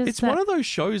it's just It's one of those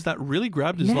shows that really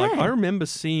grabbed us. Like Yeah. I remember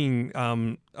seeing,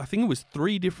 I think it was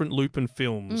 3 different Lupin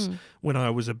films when I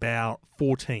was about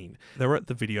 14. They were at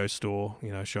the video store,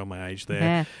 showing my age there.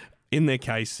 Yeah. In their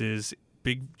cases,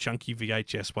 big chunky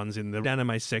VHS ones in the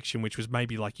anime section, which was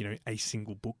maybe like, a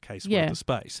single bookcase Yeah. worth of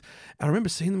space. And I remember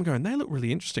seeing them going, they look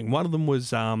really interesting. One of them was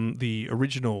the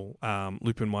original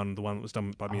Lupin one, the one that was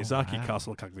done by Miyazaki,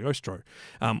 Castle of Cagliostro,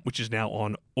 which is now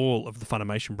on all of the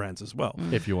Funimation brands as well.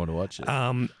 If you want to watch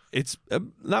it. It's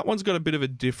that one's got a bit of a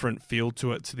different feel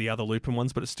to it to the other Lupin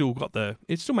ones, but it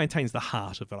still maintains the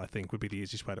heart of it, I think, would be the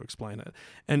easiest way to explain it.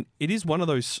 And it is one of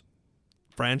those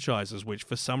franchises which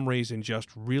for some reason just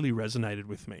really resonated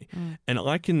with me. And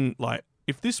I can,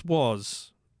 if this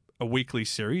was a weekly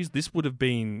series, this would have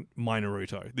been my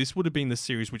Naruto. This would have been the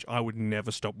series which I would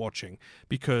never stop watching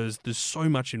because there's so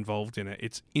much involved in it.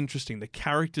 It's interesting. The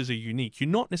characters are unique. You're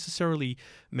not necessarily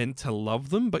meant to love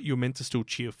them, but you're meant to still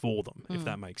cheer for them, if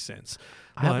that makes sense.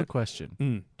 I have a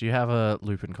question. Do you have a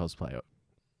Lupin cosplay?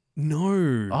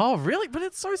 No. Oh, really? But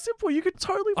it's so simple. You could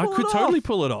totally pull I could it totally off.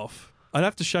 pull it off. I'd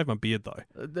have to shave my beard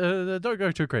though. Don't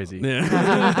go too crazy.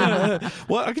 Yeah.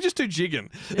 Well, I could just do jigging.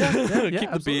 Yeah, Keep the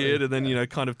absolutely. beard and then,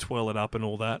 kind of twirl it up and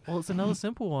all that. Well, it's another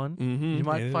simple one. Mhm, You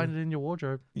might yeah. find it in your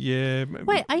wardrobe. Yeah.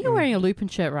 Wait, are you wearing a Lupin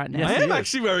shirt right now? Yes, I he am is.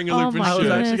 actually wearing a Oh Lupin my I was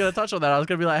shirt. actually goodness. going to touch on that. I was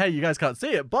going to be like, hey, you guys can't see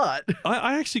it, but...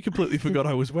 I actually completely forgot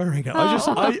I was wearing it.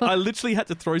 I literally had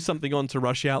to throw something on to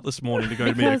rush out this morning to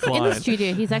go to meet a Because in the client.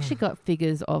 studio, he's actually got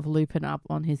figures of Lupin up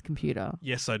on his computer.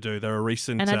 Yes, I do. They're a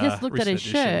recent. And I just looked at recent his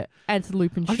edition. shirt, and it's a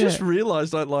Lupin I shirt. just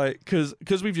realised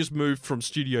because we've just moved from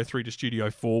Studio 3 to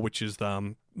Studio 4, which is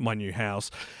my new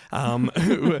house. I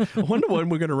wonder when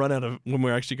we're going to run out of when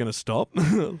we're actually going to stop.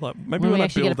 Like maybe When we when I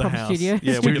actually build get a the proper house. studio.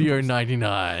 Yeah, we can- Studio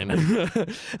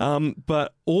 99.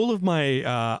 but all of my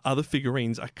other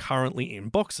figurines are currently in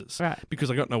boxes Right. because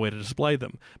I got nowhere to display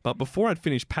them. But before I'd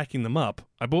finished packing them up,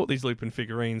 I bought these Lupin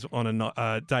figurines on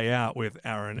a day out with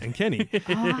Aaron and Kenny.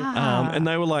 And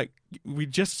they were like, we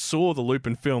just saw the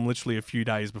Lupin film literally a few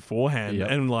days beforehand. Yep.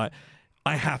 And like,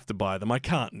 I have to buy them. I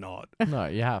can't not. No,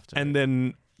 you have to. And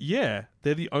then, yeah,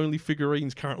 they're the only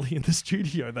figurines currently in the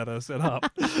studio that are set up.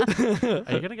 Are you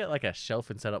going to get like a shelf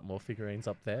and set up more figurines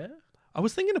up there? I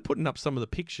was thinking of putting up some of the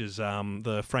pictures,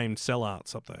 the framed cell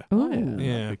arts up there. Ooh.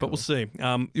 Yeah, That'd be but we'll see.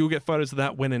 You'll get photos of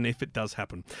that when and if it does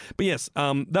happen. But yes,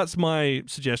 that's my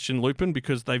suggestion, Lupin,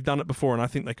 because they've done it before and I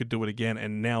think they could do it again,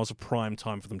 and now is a prime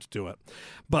time for them to do it.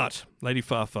 But, Lady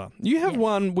Fafa, you have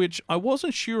one which I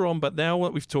wasn't sure on, but now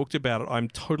that we've talked about it, I'm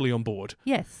totally on board.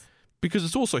 Yes, Because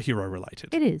it's also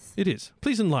hero-related. it is. It is.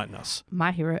 Please enlighten us.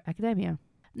 My Hero Academia.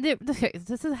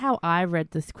 This is how I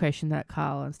read this question that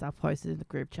Carl and stuff posted in the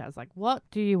group chat. It's like, what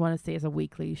do you want to see as a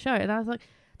weekly show? And I was like,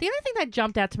 the only thing that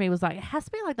jumped out to me was like, it has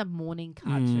to be like the morning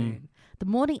cartoon, the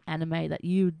morning anime that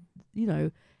 8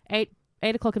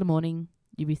 o'clock in the morning,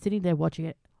 you'd be sitting there watching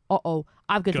it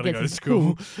I've got to Gotta get go to to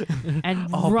school. and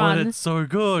Oh, run. but it's so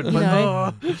good. You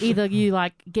know, either you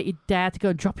like get your dad to go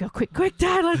and drop you off quick,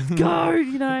 dad, let's go.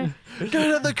 You know, Get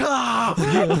in the car.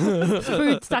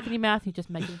 food stuck in your mouth, you just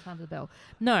making time to the bell.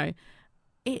 No,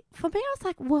 for me, I was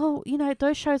like, well, you know,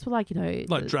 those shows were like, you know,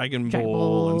 Like Dragon Dragon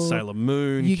Ball and Ball, Sailor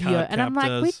Moon, Yu-Gi-Oh, Card and I'm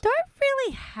like, we Captors. don't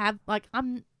really have like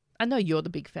I know you're the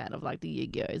big fan of like the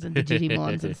Yu-Gi-Ohs and the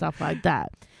Digimons and stuff like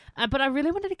that. But I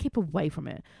really wanted to keep away from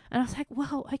it. And I was like,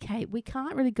 well, okay, we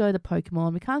can't really go to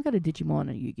Pokemon. We can't go to Digimon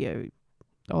and Yu-Gi-Oh.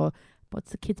 Or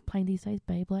what's the kids playing these days?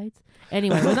 Beyblades?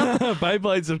 Anyway, we're not...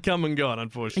 Beyblades have come and gone,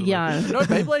 unfortunately. Yeah. No,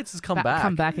 Beyblades has come back.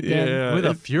 Come back again. Yeah. With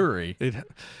a fury.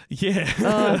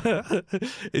 Yeah.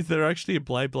 Is there actually a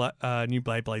new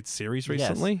Beyblade series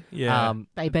recently? Yeah.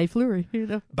 Beyblade Flurry. You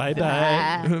know?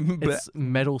 Beyblade. It's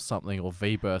metal something or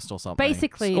V-Burst or something.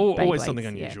 Basically, Always Beyblades, something yeah.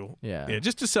 unusual. Yeah.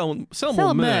 Just to sell more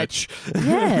Sell merch.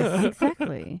 Yes,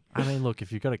 exactly. I mean, look,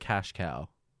 if you've got a cash cow.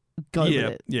 Go yeah,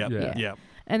 with it. yeah, Yeah. yeah.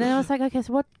 And then I was like, okay,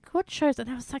 so what shows? And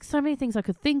there was like so many things I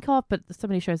could think of, but so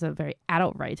many shows that are very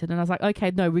adult rated. And I was like,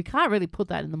 okay, no, we can't really put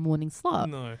that in the morning slot.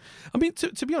 No. I mean,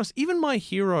 to be honest, even My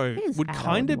Hero It is would adult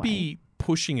kind in of a be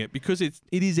pushing it because it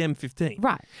is M15.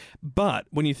 Right. But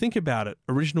when you think about it,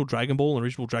 original Dragon Ball and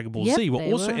original Dragon Ball Yep, Z were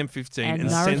they also were. M15 And and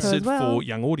Naruto as censored well. for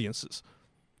young audiences.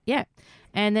 Yeah.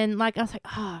 And then like I was like,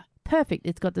 perfect.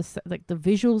 It's got this like the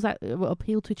visuals that will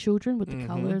appeal to children with the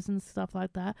colors and stuff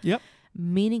like that. Yep.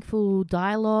 Meaningful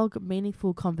dialogue,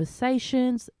 meaningful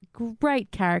conversations, great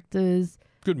characters,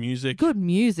 Good music. good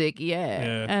music, yeah.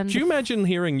 Yeah. And Do you imagine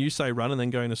hearing you say run and then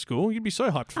going to school? You'd be so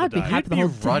hyped for I'd the be day. happy the You're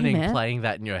whole day, running, man. playing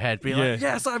that in your head, being Yeah. like,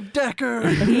 yes, I'm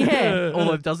Deku. Yeah.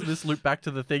 Although doesn't this loop back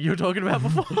to the thing you were talking about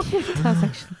before? It does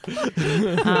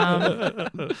actually.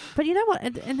 But you know what?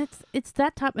 And it's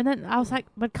that type. And then I was like,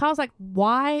 but Carl's like,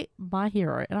 why My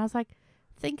Hero? And I was like,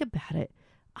 think about it.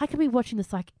 I could be watching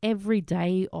this like every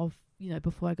day of, you know,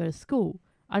 before I go to school.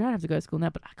 I don't have to go to school now,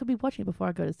 but I could be watching it before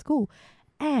I go to school.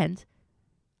 And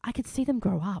I could see them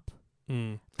grow up.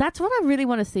 That's what I really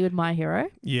want to see with My Hero.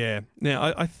 Yeah.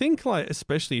 Now, I think, like,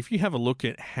 especially if you have a look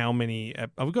at how many...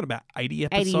 we've got about 80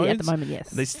 episodes. 80 at the moment, yes.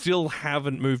 They still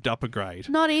haven't moved up a grade.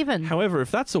 Not even. However,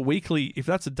 if that's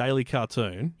a daily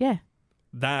cartoon, Yeah,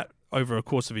 that over a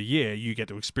course of a year, you get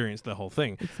to experience the whole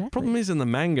thing. exactly. Problem is in the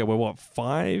manga, we're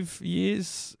 5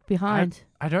 years? Behind.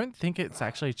 I don't think it's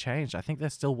actually changed. I think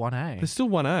there's still 1A. There's still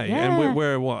 1A. Yeah. And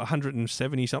we're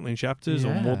 170 something chapters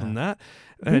or more Yeah. than that.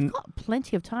 We've And got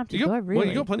plenty of time to you got, go, really. Well,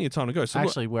 you got plenty of time to go. So look-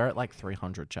 Actually, we're at like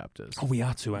 300 chapters. oh, we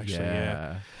are too, actually,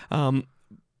 yeah. Yeah.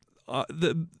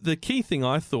 The key thing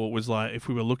I thought was like if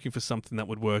we were looking for something that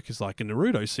would work is like a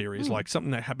Naruto series, like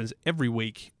something that happens every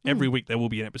week. Every week there will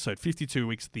be an episode. 52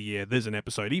 weeks of the year, there's an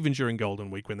episode, even during Golden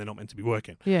Week when they're not meant to be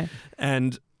working. Yeah.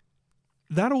 And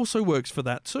that also works for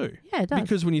that too. Yeah, it does.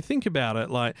 Because when you think about it,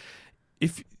 like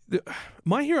if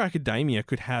My Hero Academia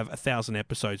could have 1,000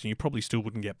 episodes and you probably still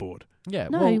wouldn't get bored. Yeah.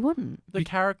 No, well, you wouldn't. the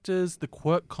characters, the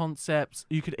quirk concepts,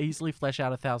 you could easily flesh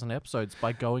out 1,000 episodes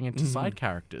by going into side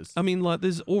characters. I mean, like,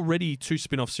 there's already 2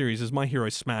 spin-off series. There's My Hero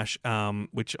Smash,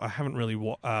 which I haven't really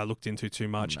looked into too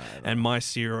much, and My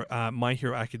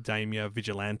Hero Academia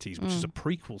Vigilantes, which is a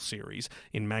prequel series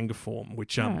in manga form,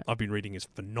 which Right. I've been reading is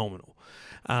phenomenal.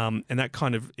 And that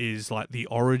kind of is like the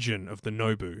origin of the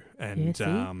Nobu and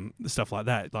stuff like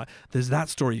that. Like, there's that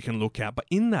story you can look at, but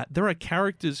in that there are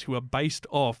characters who are based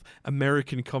off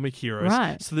American comic heroes.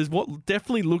 Right. So there's what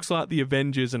definitely looks like the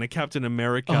Avengers and a Captain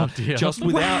America, Oh, dear. just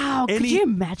without Wow, could any you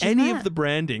imagine any that? of the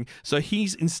branding. So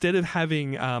he's instead of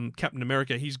having Captain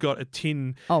America, he's got a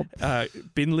tin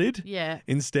bin lid Yeah.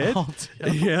 instead. Oh,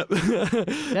 dear. Yeah.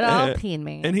 Good old pin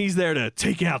man. And he's there to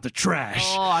take out the trash.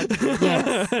 Oh,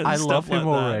 yes. and I stuff love him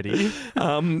like that.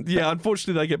 already. Yeah,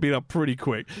 unfortunately they get beat up pretty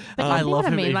quick. But I you know love what I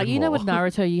him mean? Like, even you know, more. with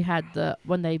Naruto, you had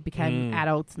when they became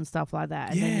adults and stuff like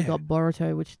that, and then you Yeah. got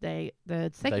Boruto, which the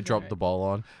second They dropped the ball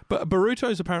on. But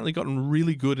Boruto's apparently gotten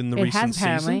really good in the It recent has,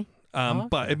 apparently. season.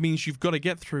 But it means you've got to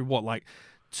get through like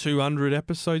 200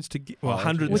 episodes to get, well,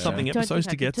 100 and Which something I don't episodes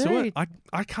to think get I to could it.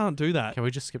 I can't do that. Can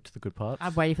we just skip to the good parts?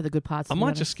 I'm waiting for the good parts. I to be might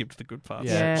honest. just skip to the good parts.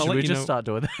 Yeah. Should I'll let we you just know- start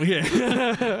doing that?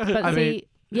 Yeah. But I see, mean-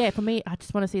 yeah, for me, I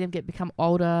just want to see them become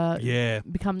older. Yeah.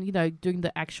 Become, doing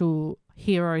the actual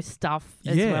hero stuff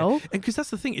as well. And because that's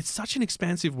the thing, it's such an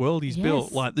expansive world he's built.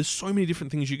 Yes. Like, there's so many different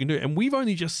things you can do, and we've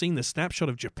only just seen the snapshot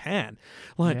of Japan.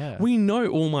 Like, Yeah. we know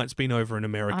All Might's been over in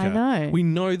America. I know. We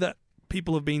know that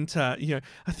people have been to.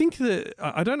 I think that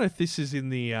I don't know if this is in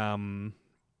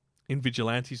in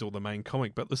Vigilantes or the main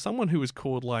comic, but there's someone who was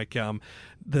called like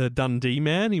the Dundee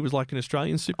Man. He was like an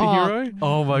Australian superhero.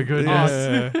 Oh my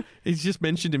goodness. Yeah. He's just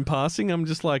mentioned in passing. I'm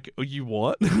just like, oh, you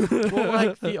what? Well,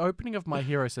 like the opening of My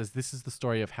Hero says, this is the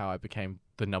story of how I became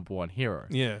the number one hero.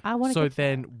 Yeah. I want So to.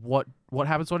 then what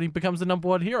happens when he becomes the number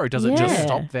one hero? Does it just Yeah.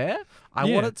 stop there? I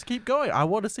Yeah. want it to keep going. I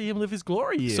want to see him live his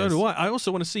glory years. So do I. I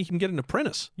also want to see him get an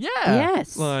apprentice. Yeah.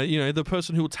 Yes. The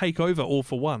person who will take over All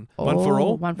for One. One for Oh,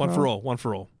 all? One for all. One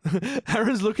for all.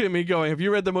 Aaron's looking at me going, have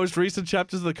you read the most recent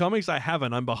chapters of the comics? I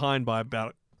haven't. I'm behind by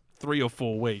about 3 or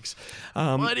 4 weeks.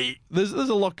 There's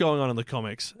a lot going on in the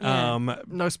comics. Yeah.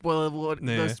 No spoiler, Lord.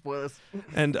 No Yeah. spoilers.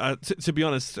 And to be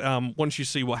honest, once you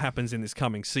see what happens in this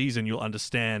coming season, you'll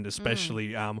understand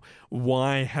especially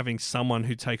why having someone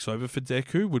who takes over for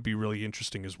Deku would be really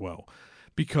interesting as well.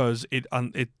 Because it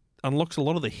unlocks a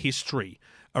lot of the history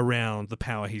around the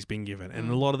power he's been given and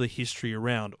a lot of the history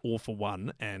around All for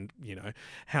One and,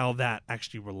 how that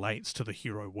actually relates to the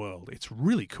hero world. It's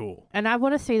really cool. And I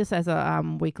want to see this as a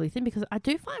weekly thing because I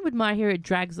do find with My Hero it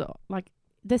drags up. Like,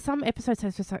 there's some episodes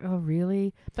that's just like, oh,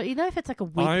 really? But if it's like a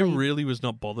weekly... I really was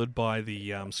not bothered by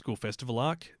the school festival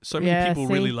arc. So many Yeah, people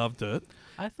see? really loved it.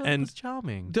 I thought it was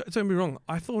charming. Don't get me wrong.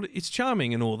 I thought it's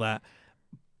charming and all that,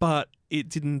 but it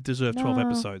didn't deserve 12 No.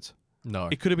 episodes. No.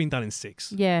 It could have been done in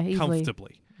 6. Yeah, easily.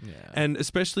 Comfortably. Yeah. And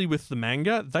especially with the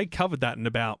manga, they covered that in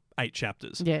about 8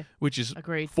 chapters. Yeah, Which is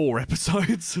agreed. 4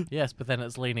 episodes. Yes, but then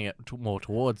it's leaning it more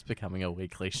towards becoming a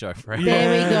weekly show for everyone. There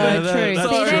we Yeah, go, true. that's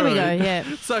See, there we true. go, yeah.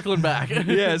 Circling back.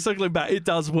 Yeah, circling back, it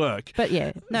does work. But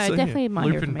yeah, no, So, definitely My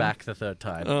Hero for Looping me. back the third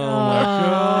time. Oh my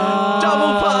god.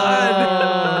 Double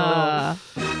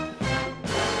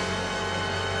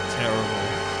Terrible.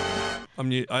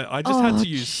 I just had to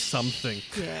use something.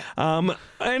 Yeah.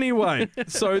 Anyway,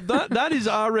 so that is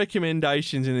our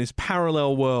recommendations in this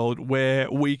parallel world where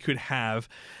we could have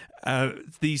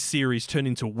these series turn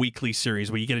into weekly series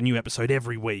where you get a new episode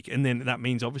every week, and then that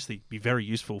means obviously be very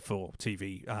useful for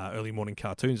TV early morning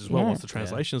cartoons as well Yeah. once the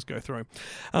translations go through.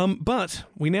 But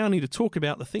we now need to talk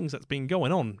about the things that's been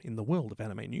going on in the world of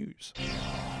anime news.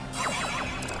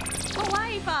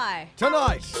 Hawaii Fi.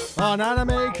 Tonight on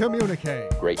Anime Communique.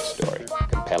 Great story,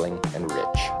 compelling and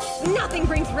rich. Nothing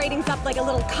brings ratings up like a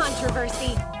little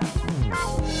controversy.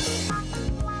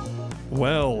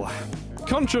 Well,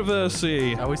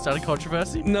 controversy. Are we starting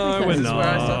controversy? No, This we're is not. where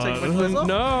I start taking my clothes off?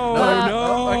 No,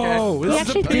 Oh, okay. This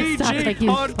is the He actually did start PG taking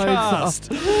his clothes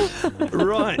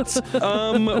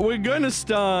podcast. Right. We're going to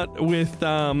start with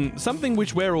something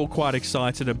which we're all quite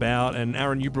excited about, and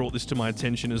Aaron, you brought this to my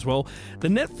attention as well. The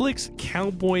Netflix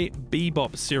Cowboy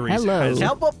Bebop series Hello.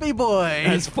 Cowboy B-Boy.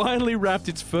 has finally wrapped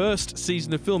its first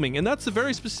season of filming, and that's a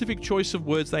very specific choice of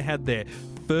words they had there.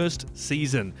 First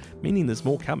season, meaning there's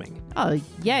more coming. Oh,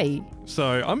 yay.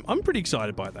 So I'm pretty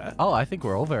excited by that. Oh, I think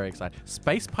we're all very excited.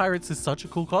 Space pirates is such a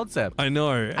cool concept. I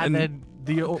know. And then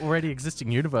the already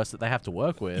existing universe that they have to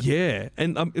work with. Yeah,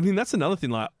 and I mean that's another thing.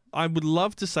 Like, I would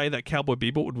love to say that Cowboy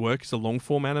Bebop would work as a long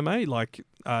form anime like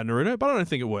Naruto, but I don't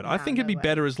think it would. I think it'd be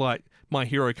better as like My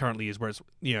Hero currently is, where it's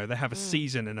they have a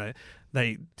season and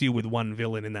they deal with one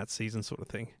villain in that season, sort of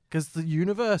thing. Because the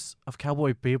universe of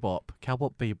Cowboy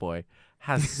B-Boy,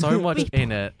 has so much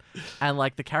in it, and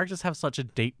like the characters have such a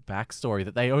deep backstory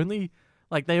that they only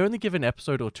give an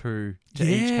episode or 2 to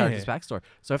each Yeah. character's backstory.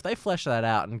 So if they flesh that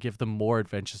out and give them more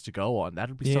adventures to go on, that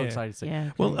would be so Yeah. exciting to see.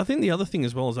 Yeah. Well, I think the other thing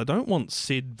as well is I don't want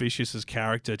Sid Vicious's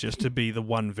character just to be the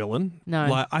one villain. No.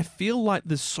 Like, I feel like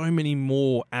there's so many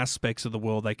more aspects of the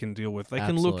world they can deal with. They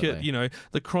can look at, Absolutely.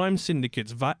 the crime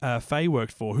syndicates Faye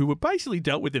worked for, who were basically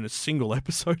dealt with in a single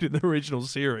episode in the original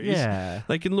series. Yeah.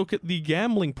 They can look at the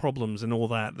gambling problems and all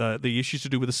that, the issues to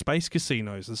do with the space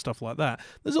casinos and stuff like that.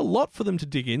 There's a lot for them to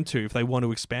dig into if they want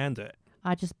to expand it.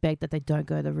 I just beg that they don't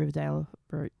go the Riverdale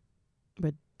route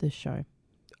with this show.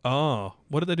 Oh,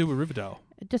 what did they do with Riverdale?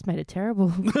 It just made it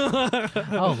terrible.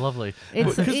 Oh, lovely.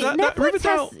 It's Because Netflix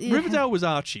has- Riverdale was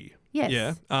Archie. Yes.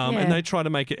 Yeah. Yeah. And they tried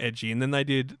to make it edgy. And then they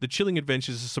did The Chilling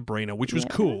Adventures of Sabrina, which was Yeah,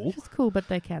 cool. Which was cool, but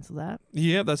they cancelled that.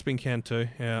 Yeah, that's been canned too.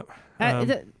 Yeah.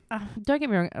 Don't get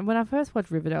me wrong. When I first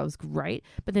watched Riverdale, it was great,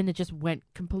 but then it just went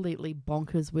completely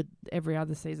bonkers with every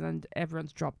other season, and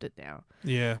everyone's dropped it now.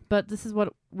 Yeah. But this is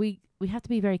what we have to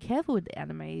be very careful with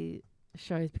anime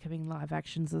shows becoming live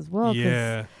actions as well.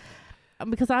 Yeah.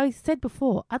 Because I said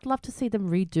before, I'd love to see them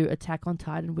redo Attack on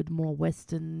Titan with more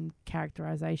Western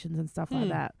characterizations and stuff like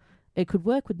that. It could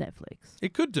work with Netflix.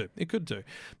 It could do. It could do.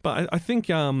 But I think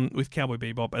with Cowboy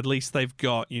Bebop, at least they've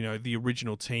got, the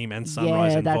original team and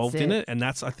Sunrise Yeah, that's involved in it. it. And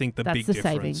that's, I think, the That's big the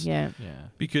difference. saving, yeah. Yeah.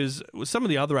 Because with some of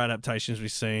the other adaptations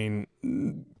we've seen,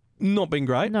 not been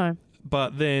great. No.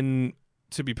 But then,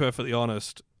 to be perfectly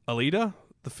honest, Alita,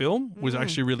 the film was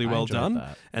actually really I well enjoyed done,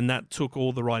 that. and that took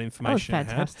all the right information. That was it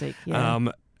had. fantastic, yeah.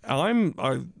 I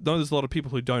know there's a lot of people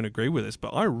who don't agree with this, but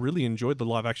I really enjoyed the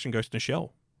live action Ghost in the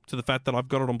Shell to the fact that I've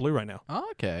got it on Blu-ray now. Oh,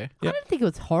 okay. I don't think it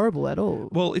was horrible at all.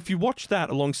 Well, if you watch that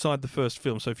alongside the first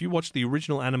film, so if you watch the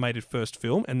original animated first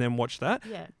film and then watch that,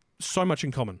 Yeah. so much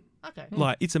in common. Okay.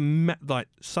 Like it's like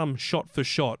some shot for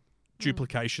shot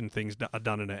duplication things are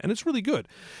done in it, and it's really good.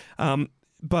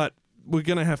 But we're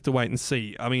going to have to wait and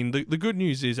see. I mean, the good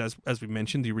news is, as we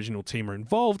mentioned, the original team are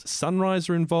involved. Sunrise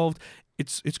are involved.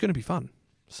 It's going to be fun.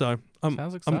 So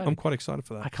Sounds exciting. I'm quite excited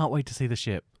for I that. can't wait to see the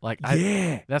ship. Like,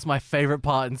 Yeah. that's my favorite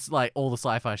part in like all the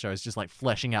sci-fi shows, just like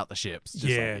fleshing out the ships. Just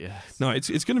Yeah. like, yes. No, it's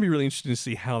going to be really interesting to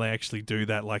see how they actually do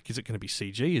that. Like, is it going to be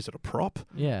CG? Is it a prop?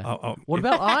 Yeah. Yeah. What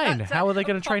about Ein? How are they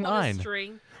going to train Ein?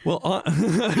 Well,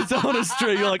 it's on a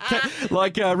string like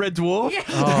Red Dwarf.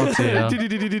 Oh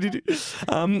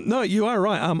dear. No, you are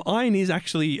right. Ein is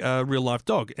actually a real life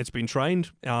dog. It's been trained.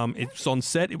 It's on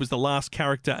set. It was the last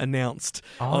character announced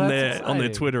on that's their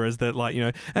exciting. Twitter as that, like,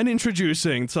 and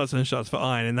introducing such and such for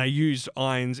Ein, and they used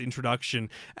Ein's introduction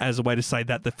as a way to say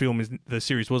that the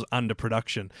series was under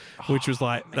production, which was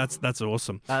like that's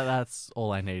awesome. That's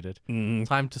all I needed.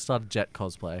 Time to start a Jet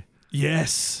cosplay.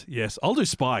 Yes, I'll do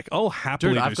Spike. I'll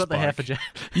happily Dude, do I've got the hair for Spike.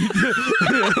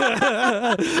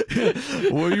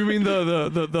 Jet. Well, you mean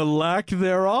the lack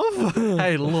thereof?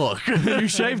 Hey, look. You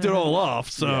shaved it all off,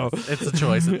 so Yes, it's a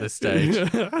choice at this stage.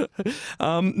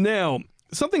 now,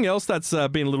 something else that's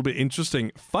been a little bit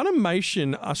interesting.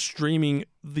 Funimation are streaming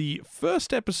the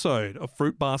first episode of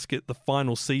Fruit Basket, the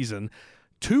final season,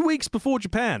 2 weeks before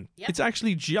Japan. It's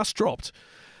actually just dropped.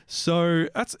 So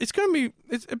it's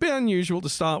a bit unusual to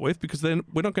start with, because then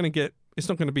it's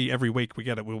not going to be every week we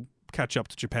get it. We'll catch up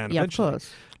to Japan eventually. Of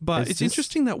course. But Is it's this-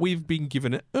 interesting that we've been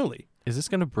given it early. Is this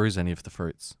going to bruise any of the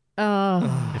fruits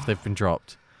if they've been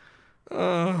dropped?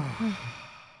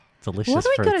 Delicious What are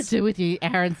we fruits. going to do with you,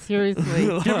 Aaron? Seriously.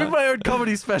 Give me my own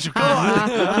comedy special. Come on.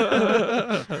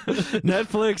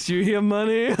 Netflix, you hear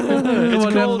money? Come It's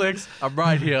on, called Netflix. I'm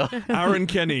right here. Aaron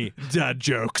Kenny, dad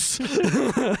jokes.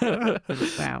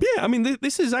 Wow. Yeah, I mean,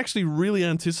 this is actually really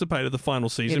anticipated, the final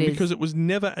season, It is. because it was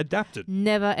never adapted.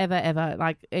 Never, ever, ever.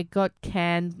 Like, it got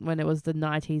canned when it was the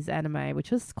 90s anime, which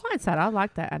was quite sad. I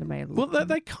like that anime. Well,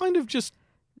 they kind of just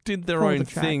did their Pulled own the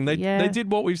track, thing. They yeah.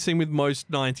 did what we've seen with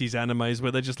most 90s animes,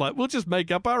 where they're just like, we'll just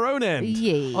make up our own end.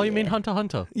 Yeah. Oh, you mean Hunter x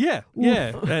Hunter? Yeah.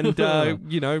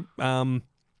 And,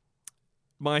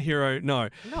 My Hero, no.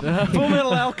 Full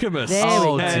Metal Alchemist There we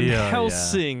go. and dear,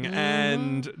 Hellsing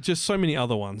and just so many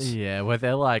other ones. Yeah, where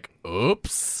they're like,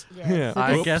 oops. Yeah. So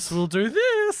I this- guess we'll do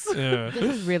this. Yeah.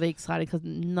 This is really exciting because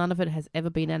none of it has ever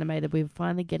been animated. We're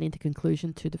finally getting to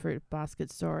conclusion to the Fruit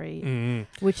Basket story, Mm.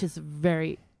 which is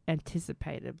very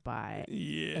anticipated by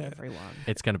Yeah. everyone.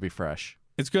 It's going to be fresh.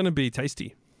 It's going to be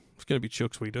tasty. It's going to be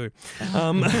chooks we do.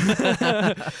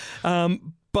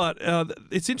 But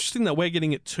it's interesting that we're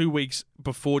getting it 2 weeks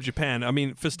before Japan. I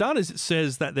mean, for starters, it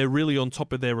says that they're really on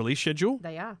top of their release schedule,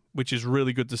 They are. which is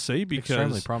really good to see Extremely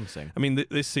because, promising. I mean,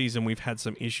 this season we've had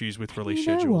some issues with release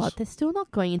You know schedules. what? They're still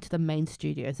not going into the main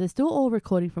studios. They're still all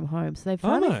recording from home. So they've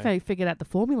finally they? figured out the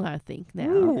formula, I think, now.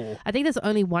 Ooh. I think there's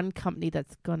only one company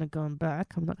that's going to go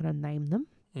back. I'm not going to name them.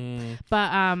 Mm.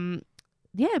 But,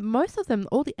 yeah, most of them,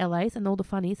 all the LAs and all the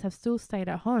funnies have still stayed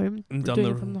at home And doing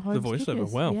done it from the the home voiceover.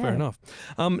 studios. Wow, Yeah. fair enough.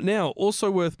 Now, also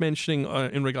worth mentioning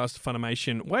in regards to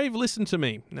Funimation, Wave Listen to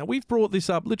Me. Now, we've brought this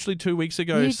up literally 2 weeks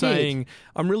ago, You did. saying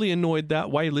I'm really annoyed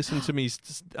that Wave Listen to Me's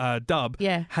dub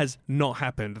Yeah. has not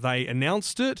happened. They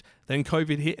announced it, then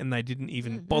COVID hit, and they didn't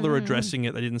even bother addressing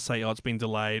it. They didn't say, oh, it's been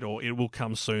delayed or it will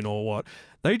come soon or what.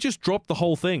 They just dropped the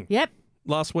whole thing. Yep.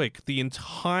 Last week, the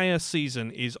entire season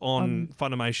is on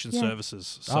Funimation yeah.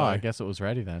 services. So, I guess it was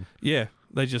ready then. yeah,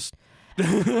 they just...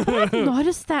 But I've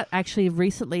noticed that actually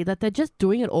recently, that they're just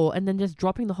doing it all and then just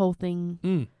dropping the whole thing.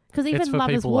 Mm, Because even It's for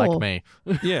Love is people War, like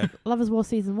me. yeah, Love is War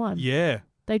Season 1, yeah.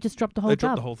 they just dropped the whole They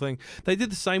dropped dub. the whole thing. They did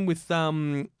the same with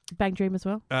Bang Dream as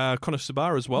well.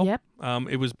 Konosuba as well. Yep.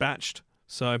 It was batched.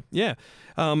 So, yeah.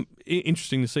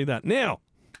 Interesting to see that. Now,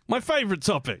 my favourite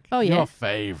topic. Oh, yeah. Your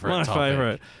favorite My topic.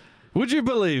 favourite. Would you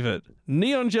believe it?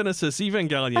 Neon Genesis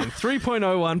Evangelion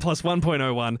 3.01 plus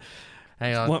 1.01.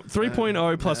 Hang on.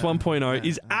 3.0 plus 1.0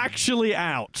 is actually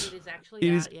out. is actually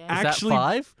It is Is actually... that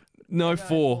 5? No,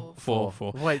 4. 4.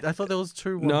 Wait, I thought there was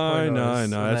 2 No, 1.0s, no.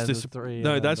 and That's then just the 3,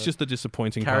 no. and That's the- just the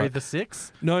disappointing Carry part. the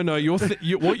 6? No,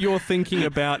 what you're thinking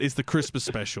about is the Christmas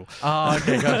special. Oh,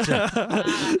 okay, gotcha.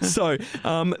 So,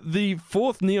 the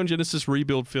fourth Neon Genesis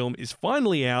Rebuild film is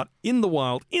finally out in the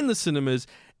wild, in the cinemas,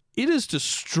 It has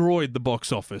destroyed the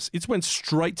box office. It's went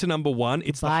straight to number one.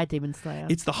 Bye, Demon Slayer.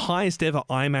 It's the highest ever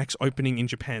IMAX opening in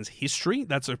Japan's history.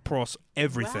 That's across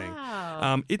everything.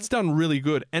 Wow. It's done really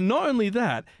good. And not only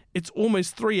that, it's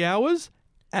almost 3 hours,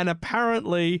 and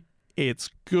apparently it's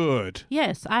good.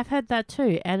 Yes, I've heard that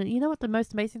too. And you know what the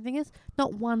most amazing thing is?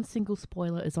 Not one single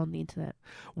spoiler is on the internet.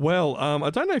 Well, I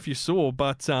don't know if you saw,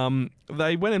 but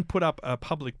they went and put up a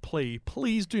public plea.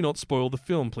 Please do not spoil the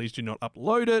film. Please do not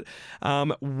upload it.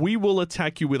 We will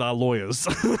attack you with our lawyers.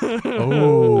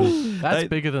 Oh, that's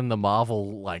bigger than the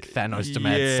Marvel, like, Thanos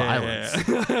demand silence.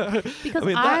 Because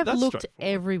that's I've looked straightforward.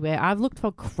 everywhere. I've looked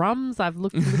for crumbs. I've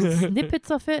looked for little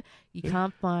snippets of it. You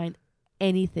can't find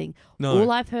anything. No.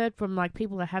 All I've heard from like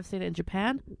people that have seen it in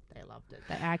Japan, they loved it.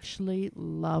 They actually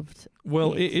loved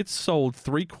Well, it. it's sold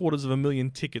 750,000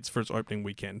 tickets for its opening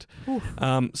weekend.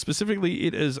 Specifically,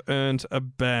 it has earned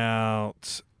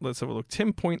about, let's have a look,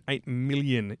 $10.8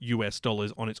 million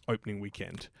on its opening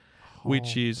weekend,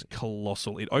 which is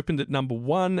colossal. It opened at number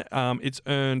one. It's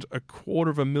earned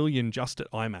 $250,000 just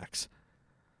at IMAX.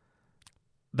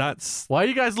 That's Why are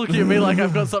you guys looking at me like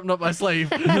I've got something up my sleeve?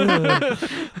 That's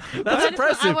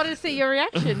impressive. I want to see your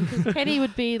reaction because Kenny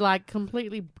would be like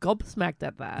completely gobsmacked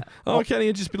at that. Kenny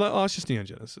would just be like, it's just Neon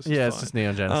Genesis. Yeah, it's fine. just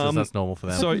Neon Genesis. That's normal for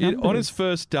them. So on Numbers. its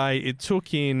first day, it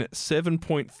took in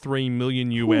 $7.3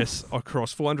 million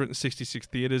across 466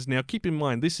 theaters. Now, keep in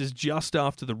mind, this is just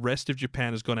after the rest of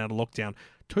Japan has gone out of lockdown.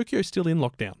 Tokyo's still in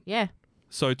lockdown, Yeah.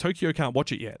 so Tokyo can't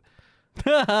watch it yet.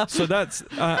 So that's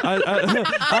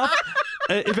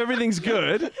if everything's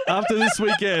good after this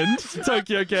weekend,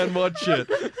 Tokyo can watch it.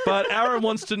 But Aaron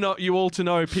wants you all to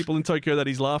know, people in Tokyo, that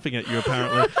he's laughing at you.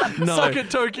 Apparently, no. Suck it,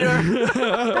 Tokyo.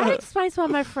 That explains why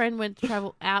my friend went to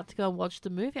travel out to go and watch the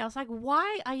movie. I was like,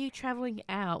 why are you traveling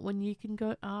out when you can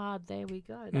go, there we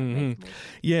go. That makes more sense.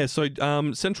 Yeah,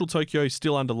 so Central Tokyo is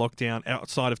still under lockdown.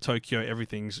 Outside of Tokyo,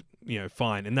 everything's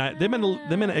fine, and they're meant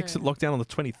to exit lockdown on the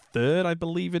 23rd, I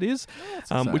believe it is,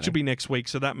 which will be next week.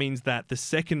 So that means that the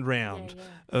second round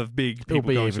of big people It'll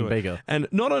be going even to it. bigger. And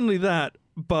not only that,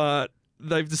 but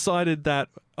they've decided that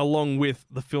along with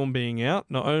the film being out,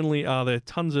 not only are there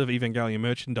tons of Evangelion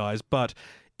merchandise, but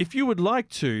if you would like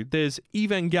to, there's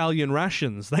Evangelion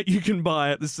rations that you can buy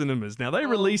at the cinemas. Now, they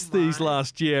released these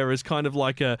last year as kind of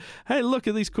like a, hey, look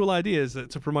at these cool ideas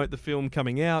to promote the film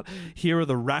coming out. Here are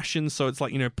the rations. So it's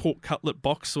like, pork cutlet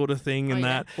box sort of thing and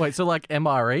that. Wait, so like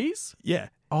MREs? Yeah.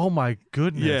 Oh my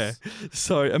goodness. Yeah.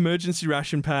 So emergency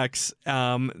ration packs,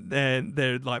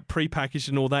 they're like pre-packaged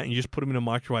and all that, and you just put them in a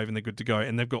microwave and they're good to go.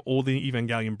 And they've got all the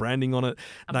Evangelion branding on it.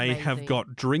 They have Amazing.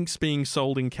 got drinks being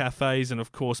sold in cafes, and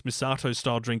of course, Misato's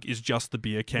style drink is just the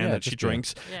beer can that she just beer.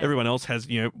 drinks. Yeah. Everyone else has,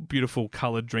 beautiful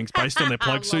coloured drinks based on their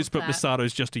plug Love suits, but that.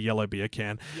 Misato's just a yellow beer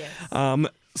can. Yes.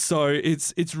 So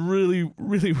it's really,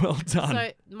 really well done.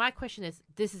 So my question is,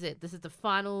 this is it. This is the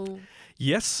final.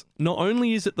 Yes, not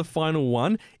only is it the final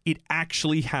one, it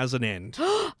actually has an end.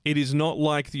 It is not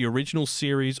like the original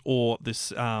series or this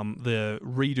the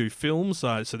redo films,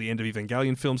 so the end of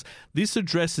Evangelion films. This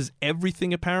addresses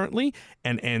everything apparently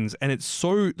and ends, and there's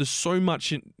so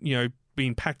much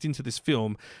being packed into this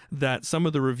film that some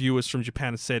of the reviewers from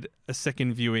Japan have said a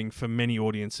second viewing for many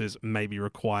audiences may be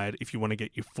required if you want to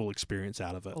get your full experience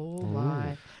out of it. Oh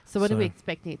my! So when are we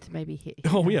expecting it to maybe hit?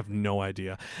 Oh, we have no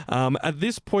idea. At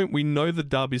this point, we know the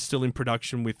dub is still in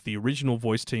production with the original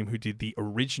voice team who did the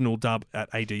original dub at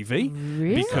ADV.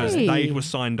 Really? Because they were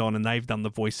signed on and they've done the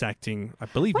voice acting. I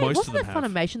believe Wait, most wasn't of them it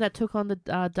have. Funimation that took on the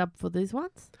dub for these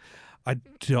ones? I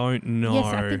don't know. Yes,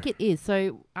 I think it is.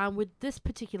 So with this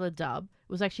particular dub,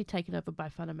 it was actually taken over by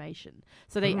Funimation.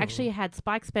 So they actually had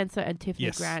Spike Spencer and Tiffany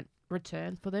Yes. Grant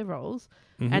return for their roles,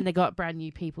 and they got brand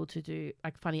new people to do,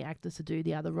 like funny actors to do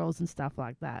the other roles and stuff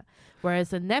like that. Whereas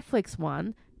the Netflix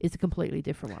one is a completely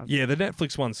different one. Yeah, the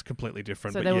Netflix one's completely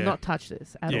different. So but they will yeah. not touch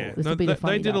this at all. This No, will be the they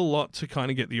funny did dub. a lot to kind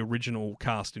of get the original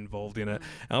cast involved in it.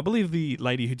 And I believe the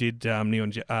lady who did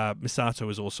Misato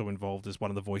is also involved as one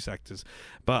of the voice actors.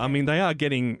 But I mean, they are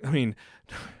getting. I mean,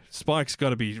 Spike's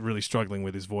got to be really struggling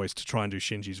with his voice to try and do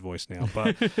Shinji's voice now.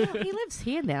 But Well, he lives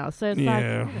here now, so it's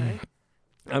Yeah. like.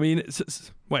 I mean,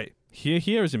 wait,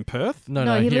 here is in Perth.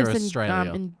 No, he here lives in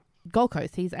Australia. in Gold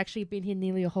Coast. He's actually been here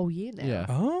nearly a whole year now. Yeah.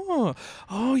 Oh,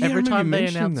 yeah. Every I remember time you they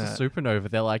mentioned announce that. a supernova,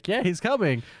 they're like, yeah, he's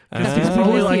coming. Because he's Ah.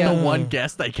 probably like Yeah. the one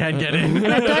guest they can get in.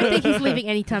 And I don't think he's leaving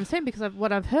anytime soon because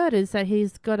what I've heard is that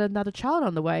he's got another child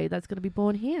on the way that's going to be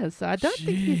born here. So I don't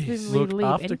think he's been Look, leave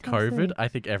after anytime COVID, soon. I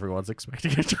think everyone's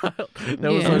expecting a child.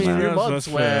 There was Yeah. those Yeah, few That's months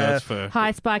fair, where... that's fair.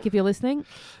 Hi, Spike, if you're listening.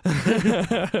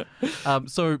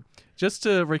 So just to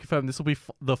reconfirm, this will be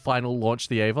the final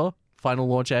launch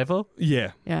ever?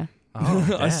 Yeah. Yeah.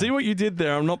 Oh, I see what you did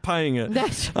there. I'm not paying it.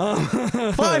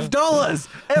 $5.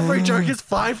 Every joke is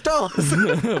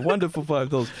 $5. Wonderful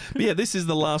 $5. But yeah, this is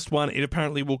the last one. It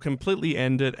apparently will completely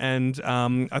end it. And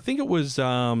I think it was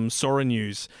Sora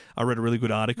News. I read a really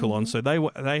good article on. So they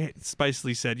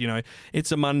basically said, you know,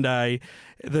 it's a Monday.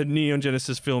 The Neon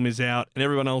Genesis film is out, and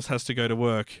everyone else has to go to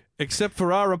work, except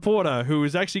for our reporter, who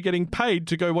is actually getting paid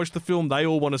to go watch the film they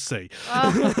all want to see.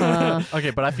 Okay,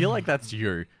 but I feel like that's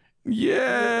you.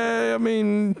 Yeah, I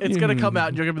mean... It's going to come out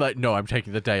and you're going to be like, no, I'm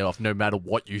taking the day off no matter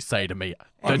what you say to me.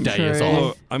 The day is off.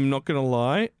 Look, I'm not going to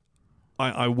lie.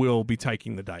 I will be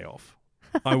taking the day off.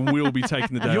 I will be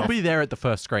taking the day You'll off. be there at the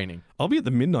first screening. I'll be at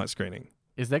the midnight screening.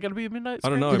 Is there going to be a midnight I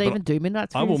screening? don't know. Do they but even do midnight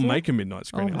I screenings will yet? make a midnight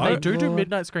screening. my They do God.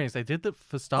 midnight screenings. They did that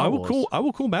for Star Wars. I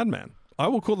will call Madman. I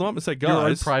will call them up and say, Your own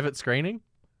guys, private screening?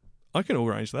 I can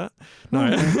arrange that. No,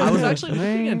 I was actually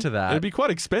looking into that. it'd be quite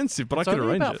expensive, but It's I could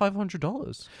only arrange about it.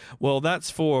 $500. Well,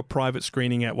 that's for a private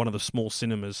screening at one of the small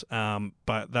cinemas,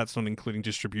 but that's not including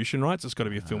distribution rights. It's got to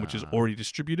be a film which is already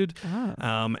distributed,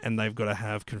 and they've got to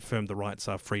have confirmed the rights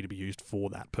are free to be used for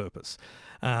that purpose.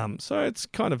 So it's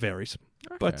kind of varies.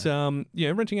 Okay. But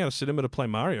yeah, renting out a cinema to play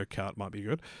Mario Kart might be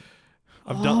good.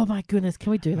 Oh my goodness,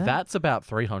 can we do that? That's about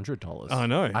 $300. I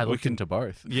know. I We looked can- into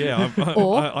both. Yeah,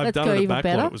 Or, I've let's done go it at even Backlot.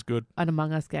 better. It was good. An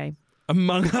Among Us game.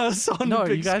 Among Us on No, the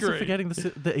big you guys screen. are forgetting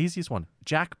the easiest one.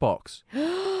 Jackbox.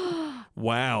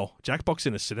 Wow, Jackbox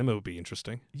in a cinema would be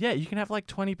interesting. Yeah, you can have like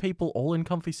 20 people all in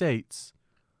comfy seats.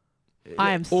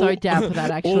 I am so down for that,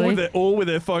 actually. all with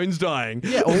their phones dying.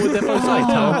 Yeah, all with their phones like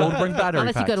tell them all to bring battery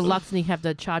Unless you go to packs. Lux and you have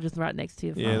the chargers right next to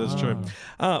you. Yeah, that's true.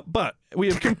 But we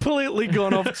have completely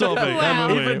gone off topic.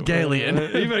 haven't we?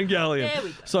 Evangelion. Evangelion. There we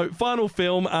go. So, final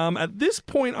film. At this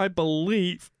point, I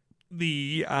believe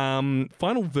the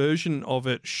final version of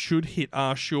it should hit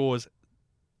our shores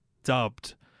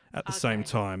dubbed at the same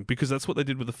time, because that's what they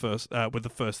did with the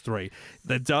first three.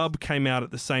 The dub came out at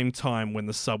the same time when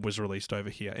the sub was released over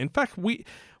here. In fact, we're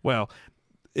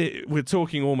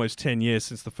talking almost 10 years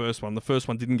since the first one. The first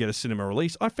one didn't get a cinema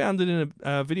release. I found it in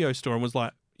a video store and was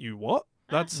like, "You what?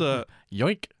 That's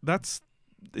yoink.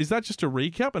 Is that just a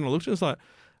recap?" And I looked at it and was like,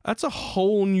 "That's a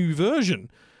whole new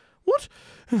version." What?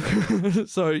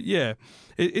 So yeah,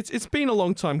 it's been a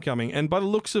long time coming, and by the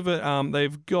looks of it,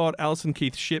 they've got Alison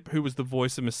Keith Shipp, who was the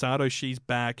voice of Misato. She's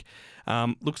back.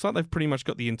 Looks like they've pretty much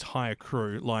got the entire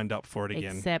crew lined up for it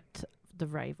again, Except the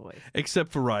Ray voice.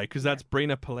 except for Ray, because that's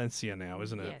Brina Palencia now,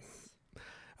 isn't it?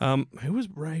 Yes. Who was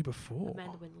Ray before?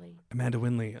 Amanda Winley. Amanda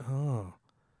Winley. Oh,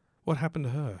 what happened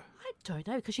to her? I don't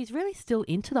know, because she's really still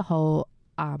into the whole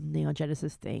Neon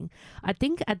Genesis thing. I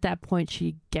think at that point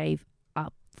she gave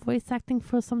up voice acting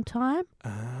for some time.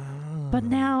 But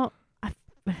now,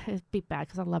 it'd be bad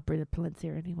because I love Brina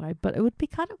Palencia anyway, but it would be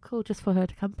kind of cool just for her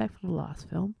to come back for the last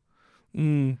film.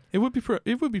 It would be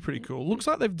pretty cool. Looks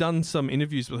like they've done some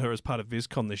interviews with her as part of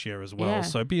VizCon this year as well. Yeah.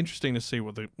 So it'd be interesting to see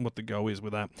what the go is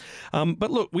with that. But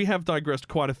look, we have digressed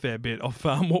quite a fair bit off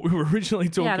what we were originally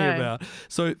talking about.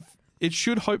 So it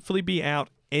should hopefully be out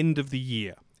end of the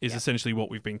year. Is essentially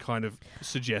what we've been kind of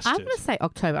suggested. I'm going to say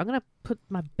October. I'm going to put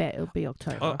my bet it'll be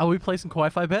October. Are we placing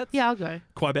Wi-Fi bets? Yeah, I'll go.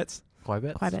 Quai bets? Quai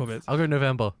bets? Quai bets. Quai bets. I'll go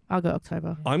November. I'll go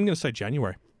October. I'm going to say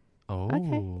January. Oh. Okay.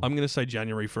 I'm going to say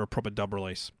January for a proper dub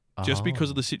release. Just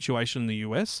because of the situation in the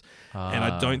US. And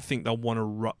I don't think they'll want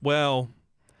to... Well,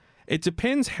 it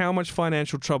depends how much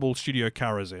financial trouble Studio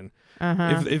Kara's in.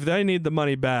 If they need the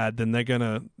money bad, then they're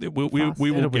gonna we will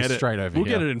It'll be get it straight over We'll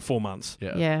here. get it in 4 months.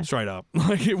 Yeah. Straight up.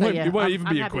 Like it won't even I'm be a happy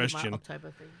with my question.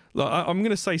 October thing. Look, I'm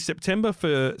gonna say September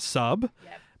for sub,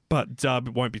 but dub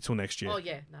won't be till next year. Oh,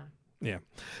 yeah, no. Yeah.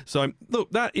 So look,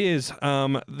 that is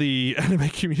the anime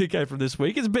communique from this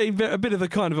week. It's been a bit of a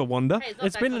kind of a wonder. Hey,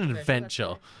 It's been an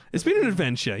adventure. It's been an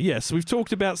adventure. Yes, we've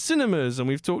talked about cinemas and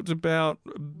we've talked about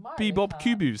Bebop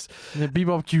Cubus. The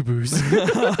Bebop Cubus.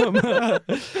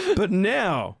 But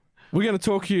now we're going to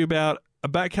talk to you about a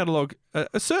back catalogue,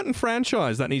 a certain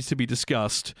franchise that needs to be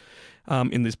discussed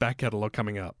in this back catalogue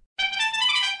coming up.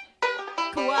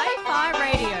 Kawaii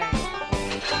Radio.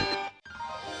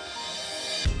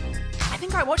 I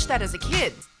think I watched that as a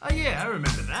kid. Oh yeah, I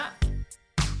remember that.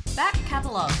 Back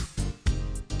catalogue.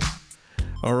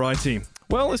 Alrighty.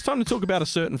 Well, it's time to talk about a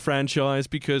certain franchise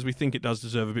because we think it does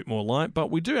deserve a bit more light,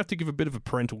 but we do have to give a bit of a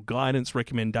parental guidance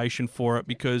recommendation for it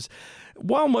because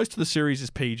while most of the series is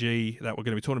PG that we're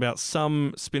going to be talking about,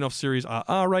 some spin-off series are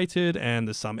R-rated and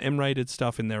there's some M-rated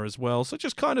stuff in there as well. So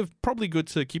just kind of probably good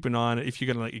to keep an eye on it if you're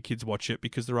going to let your kids watch it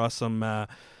because there are some,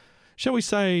 shall we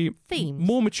say, Themes.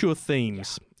 more mature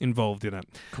themes involved in it.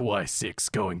 Kawaii 6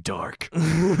 going dark.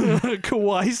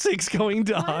 Kawaii 6 going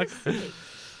dark.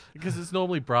 Because it's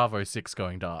normally Bravo 6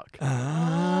 going dark.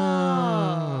 Ah.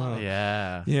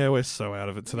 Yeah. Yeah, we're so out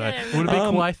of it today. Yeah. Would it be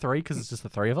Kawaii 3 because it's just the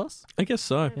three of us? I guess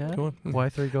so. Yeah. Go on.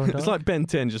 Kawaii 3 going It's like Ben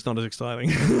 10, just not as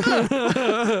exciting.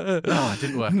 Oh, it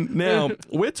didn't work. Now,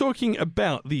 we're talking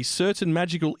about the Certain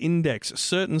Magical Index,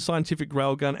 Certain Scientific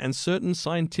Railgun, and Certain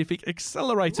Scientific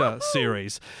Accelerator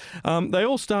series. They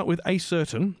all start with A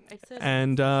Certain,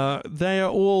 and they are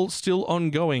all still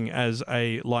ongoing as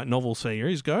a light novel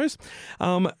series goes.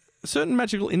 Certain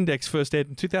Magical Index first aired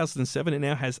in 2007. It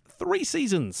now has 3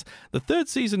 seasons. The third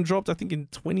season dropped, I think, in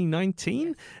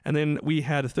 2019, and then we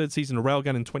had a third season of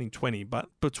Railgun in 2020. But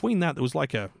between that, there was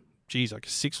like a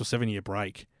 6 or 7 year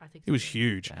break. I think It was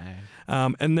huge.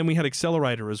 And then we had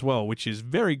Accelerator as well, which is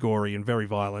very gory and very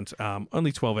violent.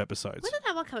 Only 12 episodes. When did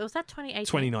that one come out? Was that 2018?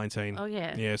 2019. Oh,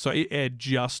 yeah. Yeah, so it aired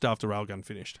just after Railgun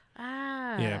finished.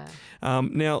 Ah. Yeah.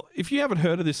 Now, if you haven't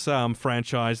heard of this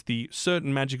franchise, the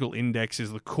Certain Magical Index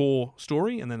is the core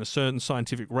story, and then a Certain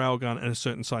Scientific Railgun and a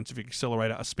Certain Scientific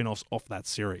Accelerator are spin-offs off that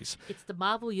series. It's the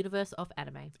Marvel universe of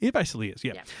anime. It basically is,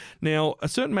 yeah. Now, a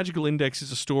Certain Magical Index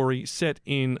is a story set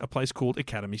in a place called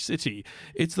Academy City.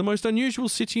 It's the most unusual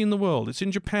city in the world. It's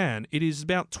in Japan. It is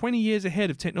about 20 years ahead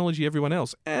of technology everyone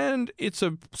else. And it's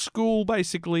a school,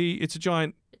 basically. It's a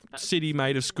giant city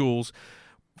made of schools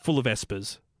full of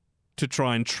espers to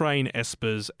try and train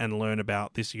espers and learn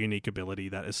about this unique ability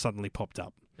that has suddenly popped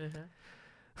up.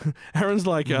 Aaron's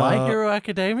like... My Hero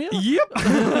Academia?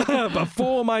 Yep.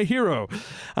 Before My Hero.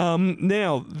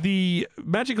 Now, the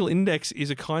Magical Index is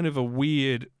a kind of a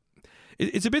weird...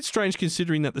 It's a bit strange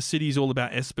considering that the city is all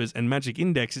about espers and Magic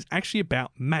Index is actually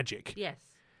about magic. Yes.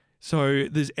 So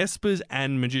there's espers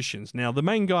and magicians. Now, the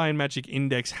main guy in Magic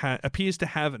Index appears to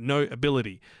have no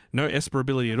ability, no esper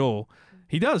ability at all.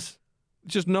 He does.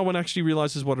 Just no one actually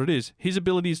realizes what it is. His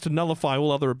ability is to nullify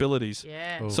all other abilities.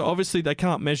 Yeah. So obviously they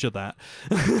can't measure that.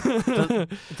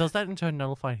 Does that in turn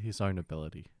nullify his own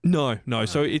ability? No.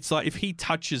 So it's like if he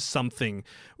touches something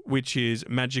which is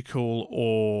magical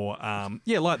or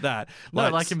like that.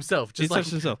 Like himself. Just like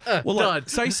himself. Well,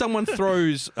 say someone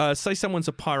throws, say someone's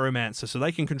a pyromancer, so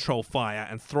they can control fire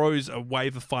and throws a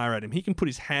wave of fire at him. He can put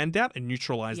his hand out and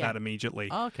neutralize that immediately.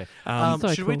 Oh, okay.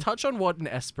 So should we cool. touch on what an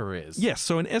esper is? Yes.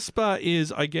 So an esper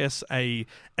is, I guess, a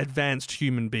advanced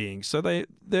human being. So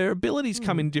their abilities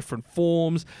come in different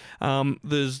forms.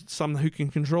 There's some who can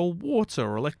control water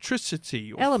or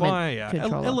electricity or fire,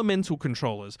 elemental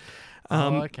controllers.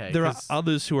 There are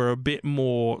others who are a bit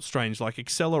more strange, like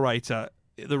Accelerator.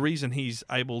 The reason he's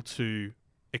able to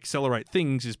accelerate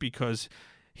things is because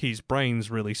his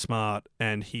brain's really smart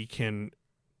and he can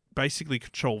basically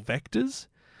control vectors.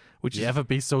 Which you ever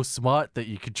be so smart that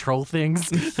you control things?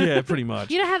 Yeah, pretty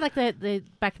much. You know how like the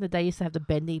back in the day used to have the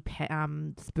bendy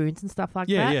spoons and stuff like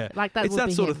that? Yeah. Like that it's would that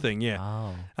be sort him. of thing, yeah.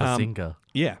 Oh, Bazinga.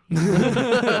 Yeah.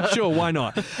 Sure, why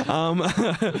not?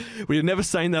 We're never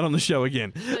saying that on the show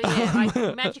again. So yeah,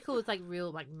 like magical is like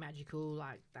real, like magical,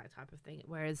 like that type of thing.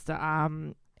 Whereas the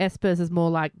espers is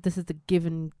more like this is the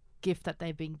given gift that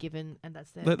they've been given, and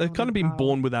that's their they've kind of been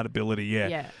born with that ability,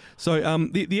 yeah. So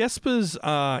the espers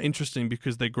are interesting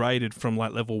because they're graded from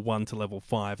like level 1 to level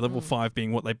 5. Level 5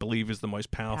 being what they believe is the most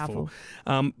powerful.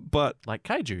 But like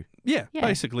kaiju. Yeah,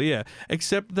 basically, yeah.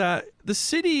 Except that the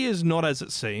city is not as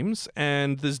it seems,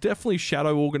 and there's definitely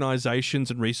shadow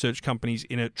organizations and research companies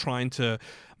in it trying to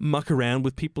muck around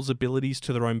with people's abilities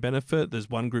to their own benefit. There's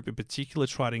one group in particular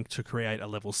trying to create a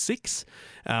level 6,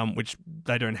 which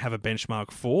they don't have a benchmark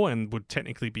for and would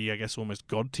technically be, I guess, almost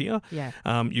god tier. Yeah.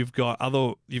 You've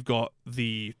got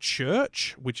the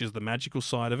church, which is the magical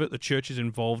side of it. The church is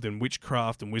involved in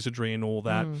witchcraft and wizardry and all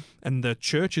that. And the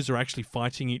churches are actually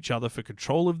fighting each other for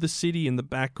control of the city in the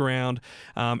background.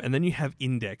 And then you have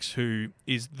Index, who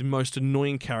is the most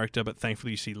annoying character, but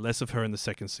thankfully you see less of her in the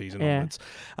second season onwards.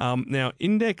 Now,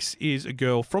 Index is a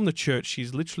girl from the church.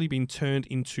 She's literally been turned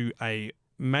into a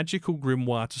magical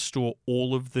grimoire to store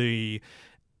all of the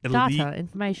data,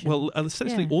 information. Well,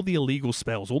 essentially all the illegal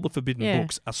spells, all the forbidden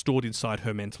books are stored inside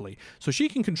her mentally. So she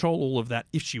can control all of that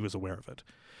if she was aware of it.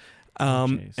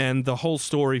 And the whole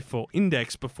story for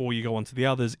Index, before you go on to the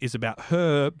others, is about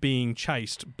her being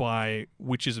chased by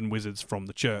witches and wizards from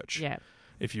the church,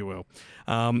 if you will,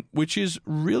 which is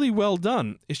really well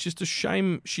done. It's just a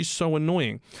shame she's so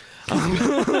annoying.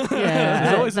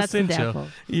 There's always a cincher.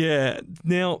 Yeah.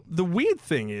 Now, the weird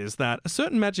thing is that a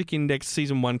Certain Magic Index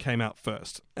Season 1 came out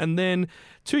first, and then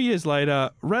 2 years later,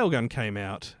 Railgun came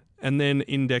out, and then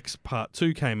Index Part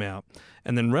 2 came out,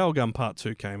 and then Railgun Part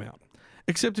 2 came out.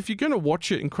 Except if you're going to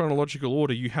watch it in chronological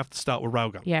order, you have to start with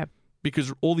Railgun. Yeah.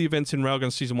 Because all the events in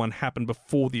Railgun Season 1 happened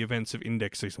before the events of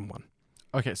Index Season 1.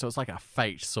 Okay, so it's like a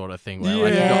Fate sort of thing where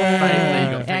like, you Yeah. got Fate, then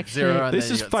you got Fate Actually, Zero, and This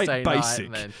then is you got Fate Stay Night, Basic.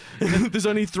 and then... There's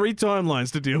only 3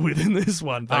 timelines to deal with in this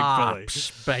one, thankfully.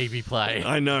 Baby play.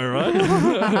 I know,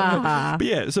 right? But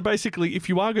yeah, so basically, if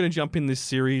you are going to jump in this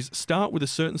series, start with a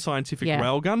certain scientific Yeah.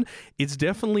 railgun. It's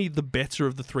definitely the better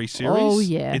of the 3 series. Oh,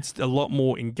 yeah. It's a lot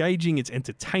more engaging. It's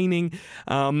entertaining.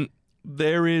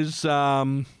 There is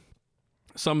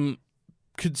some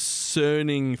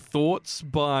concerning thoughts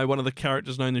by one of the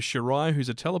characters known as Shirai, who's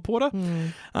a teleporter,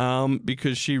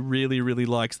 because she really, really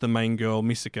likes the main girl,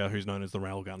 Misaka, who's known as the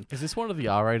railgun. Is this one of the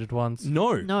R-rated ones?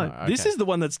 No. No. Oh, This okay. is the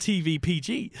one that's TV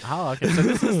PG. Oh, okay. So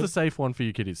this is the safe one for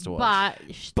you kiddies to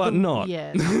watch. But not.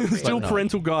 Yeah. Still But not.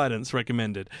 parental guidance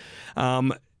recommended.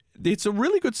 It's a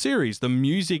really good series. The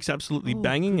music's absolutely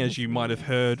banging, as you might have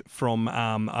heard from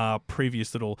our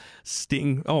previous little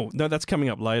sting. Oh, no, that's coming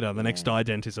up later. The next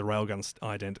ident is a railgun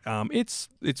ident.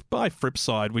 It's by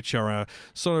Fripside, which are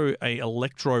a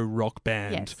electro rock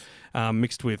band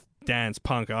mixed with dance,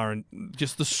 punk, R&B,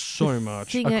 just there's so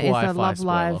much. Singer A is a Wi-Fi Love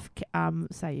spoiler. Live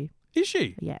Sayu. Is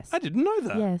she? Yes. I didn't know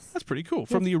that. Yes. That's pretty cool.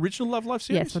 From the original Love Live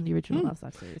series? Yes, from the original Love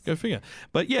Live series. Go figure.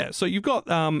 But yeah, so you've got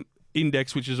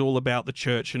Index, which is all about the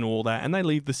church and all that, and they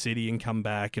leave the city and come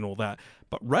back and all that.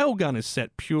 But Railgun is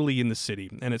set purely in the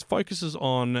city, and it focuses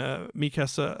on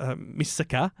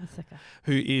Misaka,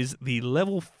 who is the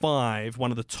level 5,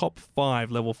 one of the top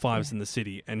 5 level 5s in the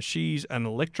city, and she's an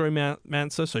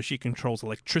electromancer, so she controls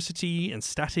electricity and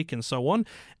static and so on,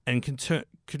 and can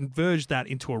converge that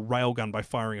into a railgun by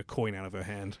firing a coin out of her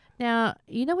hand. Now,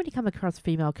 you know when you come across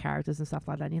female characters and stuff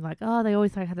like that, and you're like, oh, they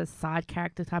always like had a side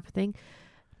character type of thing.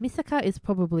 Misaka is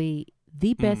probably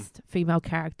the best female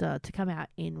character to come out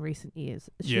in recent years.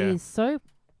 She Yeah. is so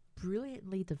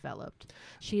brilliantly developed.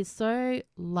 She is so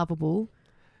lovable.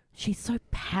 She's so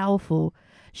powerful.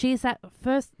 She is that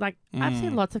first, like, I've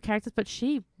seen lots of characters, but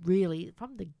she really,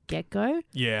 from the get-go,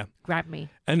 Yeah. grabbed me.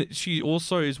 And she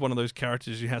also is one of those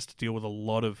characters who has to deal with a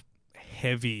lot of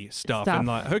heavy stuff. And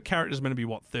like her character's meant to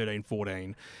be 13,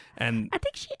 14, and I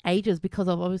think she ages because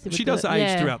of obviously she does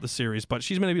age throughout the series, but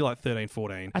she's meant to be like 13,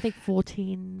 14. I think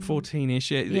 14.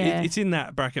 14-ish. Yeah. It's in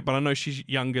that bracket, but I know she's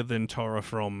younger than Tora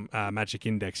from Magic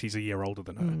Index. He's a year older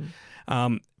than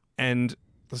her. And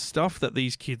the stuff that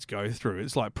these kids go through,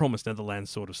 it's like Promised Neverland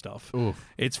sort of stuff. Oof.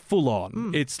 It's full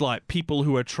on. It's like people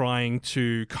who are trying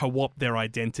to co-opt their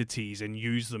identities and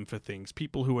use them for things.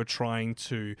 People who are trying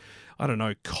to, I don't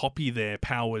know, copy their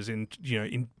powers and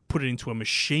put it into a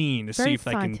machine to see Very if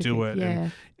they can do it.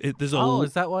 scientific, And there's a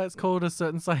Is that why it's called a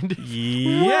certain scientist?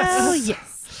 yes. Well,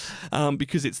 yes.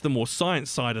 Because it's the more science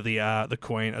side of the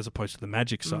coin as opposed to the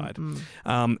magic side.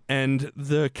 And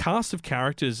the cast of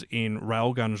characters in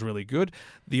Railgun is really good.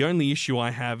 The only issue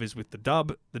I have is with the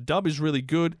dub. The dub is really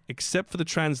good, except for the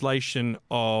translation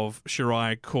of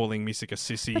Shirai calling Misaka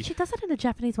Sissy. But she does it in the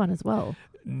Japanese one as well.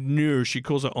 No, she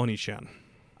calls her Oni-chan.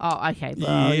 Oh, okay.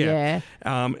 Well, yeah.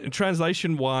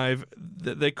 Translation-wise,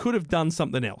 they could have done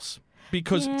something else.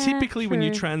 Because Yeah, typically when you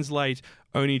true. translate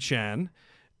Oni-chan,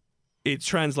 it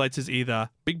translates as either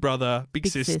big brother, big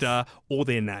Big sis. sister, or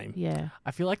their name. Yeah.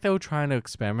 I feel like they were trying to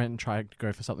experiment and try to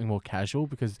go for something more casual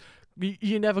because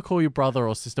you never call your brother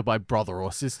or sister by brother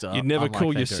or sister. You'd never unlike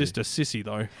call they your do. sister Sissy,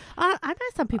 though. I know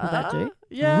some people that do.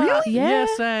 Yeah. Really? Yeah, Yeah.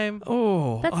 same.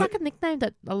 Oh, That's like a nickname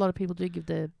that a lot of people do give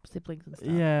their siblings and stuff.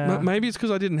 Yeah. maybe it's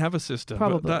because I didn't have a sister. but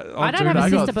Probably. that- I don't Dude, have a I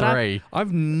sister, got but 3.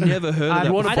 I've never heard of I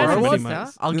that. want to I don't borrow have a one?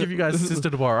 sister. I'll give you guys a sister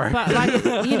to borrow. But like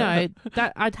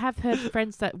that I'd have heard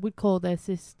friends that would call their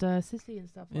sister sissy and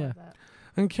stuff Yeah. like that.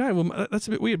 Okay, well, that's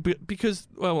a bit weird because,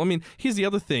 well, I mean, here's the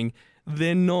other thing.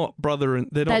 They're not brother and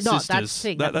they're not They're not. sisters. That's the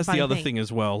thing. That's the that's the funny other thing. thing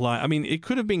as well. Like, I mean, it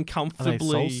could have been Are they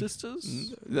comfortably soul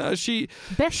sisters? She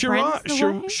Best friends in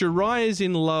a way? Shirai is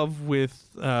in love with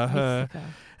her, Misaka.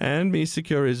 and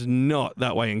Misaka is not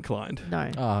that way inclined.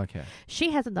 No. Oh, okay. She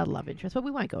has another love interest, but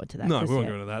we won't go into that. No, just we won't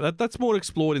yet. go into that. That's more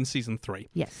explored in season 3.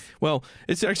 Yes. Well,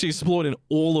 it's actually explored in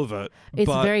all of it. It's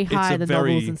but very high, a the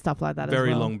very, novels and stuff like that as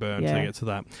very well. long burn Yeah. to get to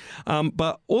that.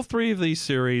 But all 3 of these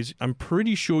series, I'm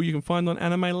pretty sure you can find on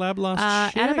Anime Lab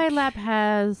last check. Anime Lab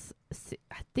has,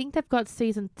 I think they've got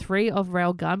season 3 of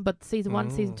Railgun, but season 1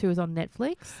 and season 2 is on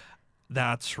Netflix.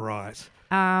 That's right.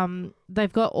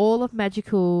 They've got all of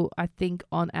Magical, I think,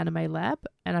 on Anime Lab,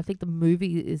 and I think the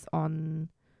movie is on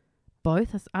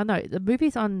both. I know the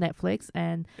movie's on Netflix,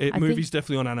 and I Movie's think,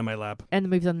 definitely on Anime Lab. and the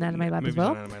movie's on Anime Lab Movie's as well.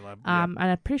 on Anime Lab. Yeah. And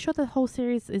I'm pretty sure the whole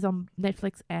series is on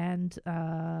Netflix and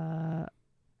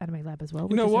Anime Lab as well.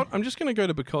 You know which is what? I'm just going to go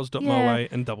to because.moe Yeah.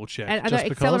 and double check. And I know just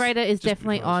because- Accelerator is just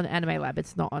definitely because. on Anime Lab.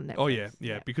 It's not on Netflix. Oh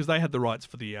yeah, because they had the rights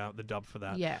for the dub for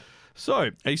that. Yeah. So,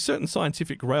 a certain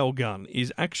scientific railgun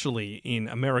is actually in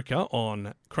America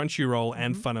on Crunchyroll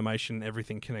and Funimation,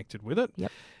 everything connected with it. Yep.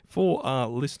 For our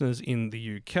listeners in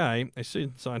the UK, a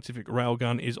certain scientific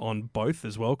railgun is on both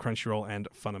as well, Crunchyroll and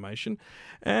Funimation.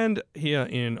 And here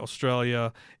in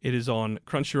Australia, it is on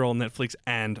Crunchyroll, Netflix,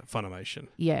 and Funimation.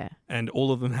 Yeah. And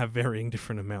all of them have varying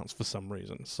different amounts for some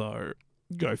reason. So,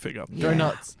 go figure. Go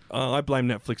nuts. I blame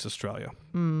Netflix Australia.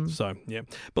 So, yeah.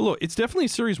 But look, it's definitely a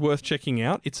series worth checking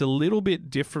out. It's a little bit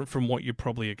different from what you're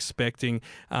probably expecting.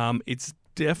 It's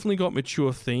definitely got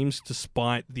mature themes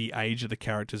despite the age of the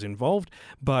characters involved,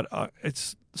 but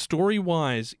it's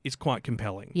story-wise, it's quite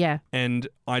compelling. Yeah. And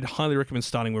I'd highly recommend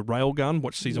starting with Railgun,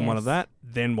 watch season 1 of that,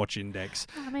 then watch Index.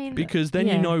 I mean, Because then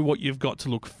yeah. you know what you've got to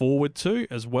look forward to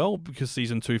as well, because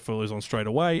season 2 follows on straight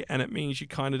away, and it means you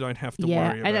kind of don't have to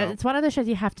worry and about... it's one of the shows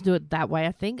you have to do it that way,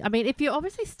 I think. I mean, if you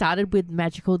obviously started with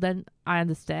Magical, then I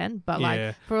understand. But, Yeah.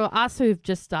 like, for us who've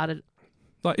just started...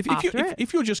 Like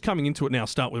if you're just coming into it now,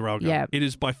 start with Railgun. Yeah. It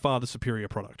is by far the superior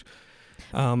product.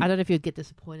 I don't know if you'd get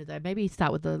disappointed, though. Maybe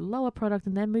start with the lower product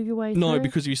and then move your way No, through.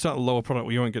 because if you start the lower product,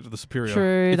 well, you won't get to the superior.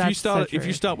 True, If that's you start, so if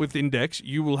you true. start with Index,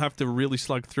 you will have to really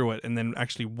slug through it and then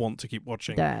actually want to keep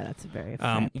watching. Yeah, that's a very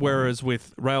fair point. Whereas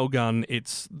with Railgun,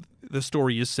 it's the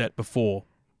story is set before,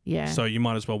 Yeah. so you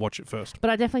might as well watch it first. But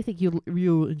I definitely think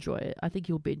you'll enjoy it. I think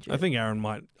you'll binge it. I think Aaron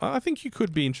might. I think you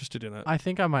could be interested in it. I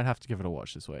think I might have to give it a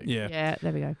watch this week. Yeah. Yeah,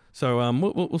 there we go. So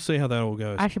we'll see how that all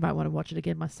goes. I actually might want to watch it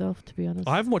again myself, to be honest.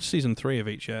 I haven't watched season 3 of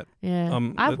each yet. Yeah.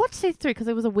 I watched season 3 because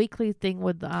it was a weekly thing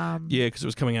with... Yeah, because it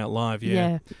was coming out live. Yeah.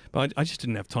 Yeah. But I just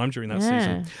didn't have time during that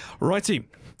Yeah. season. Righty,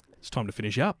 it's time to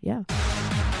finish up. Yeah.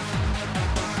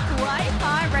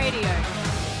 Wi-Fi Radio.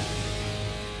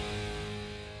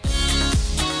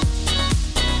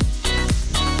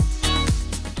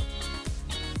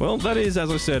 Well, that is,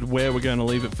 as I said, where we're going to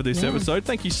leave it for this episode.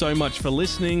 Thank you so much for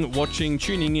listening, watching,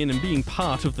 tuning in, and being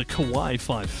part of the Kawaii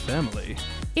 5 family.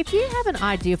 If you have an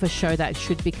idea for a show that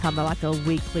should become a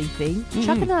weekly thing,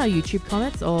 chuck in our YouTube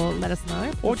comments or let us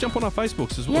know. Or jump on our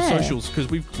Facebooks as well, socials, because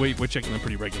we're checking them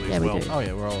pretty regularly as we well. do. Oh,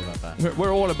 yeah, we're all about that.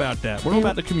 We're all about that. We're all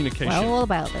about the communication. We're all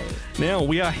about that. Now,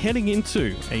 we are heading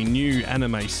into a new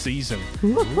anime season.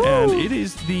 Woohoo! And it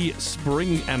is the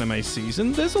spring anime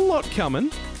season. There's a lot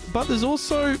coming, but there's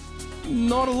also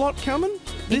not a lot coming.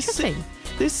 Interesting.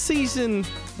 This season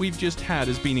we've just had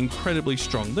has been incredibly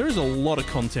strong. There is a lot of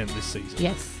content this season.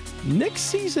 Yes. Next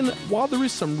season, while there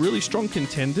is some really strong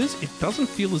contenders, it doesn't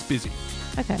feel as busy.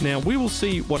 Okay. Now, we will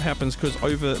see what happens because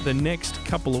over the next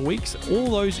couple of weeks,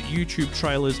 all those YouTube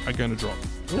trailers are going to drop.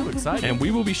 Ooh, exciting. And we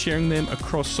will be sharing them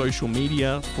across social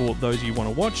media for those of you who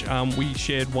want to watch. We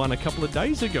shared one a couple of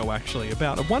days ago, actually,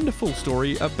 about a wonderful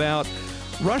story about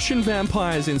Russian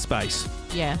vampires in space.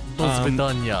 Yeah. Los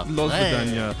Vidanya. Los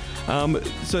Vidanya.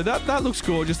 So that looks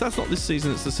gorgeous. That's not this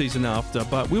season, it's the season after.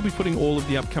 But we'll be putting all of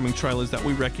the upcoming trailers that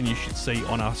we reckon you should see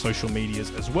on our social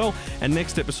medias as well. And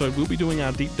next episode, we'll be doing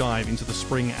our deep dive into the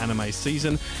spring anime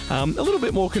season. A little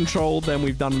bit more controlled than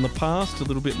we've done in the past, a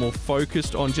little bit more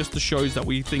focused on just the shows that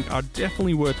we think are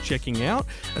definitely worth checking out,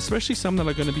 especially some that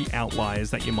are going to be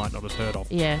outliers that you might not have heard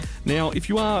of. Yeah. Now, if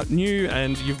you are new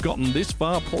and you've gotten this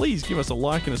far, please give us a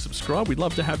like and a subscribe. We'd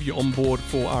love to have you on board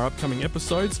for our upcoming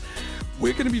episodes.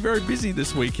 We're going to be very busy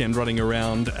this weekend running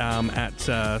around at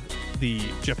the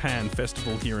Japan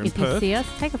Festival here in If you Perth. see us,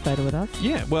 take a photo with us.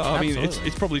 Yeah, well, I mean, Absolutely.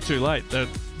 it's probably too late because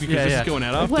Yeah, this yeah. is going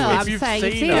out afterwards. Well, If I'm you've saying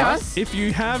seen you've seen us- us. If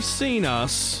you have seen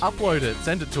us, Upload it.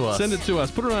 Send it to us. send it to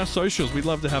us. Put it on our socials. We'd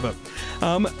love to have it.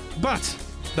 But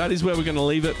that is where we're going to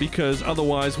leave it because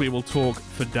otherwise we will talk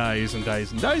for days and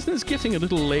days and days. And it's getting a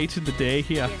little late in the day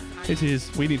here. It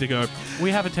is. We need to go.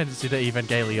 We have a tendency to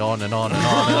evangelion and on and on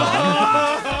and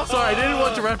on. Sorry, I didn't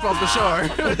want to wrap up the show.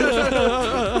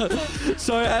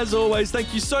 So, as always,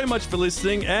 thank you so much for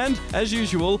listening. And, as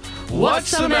usual, Watch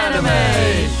some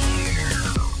anime!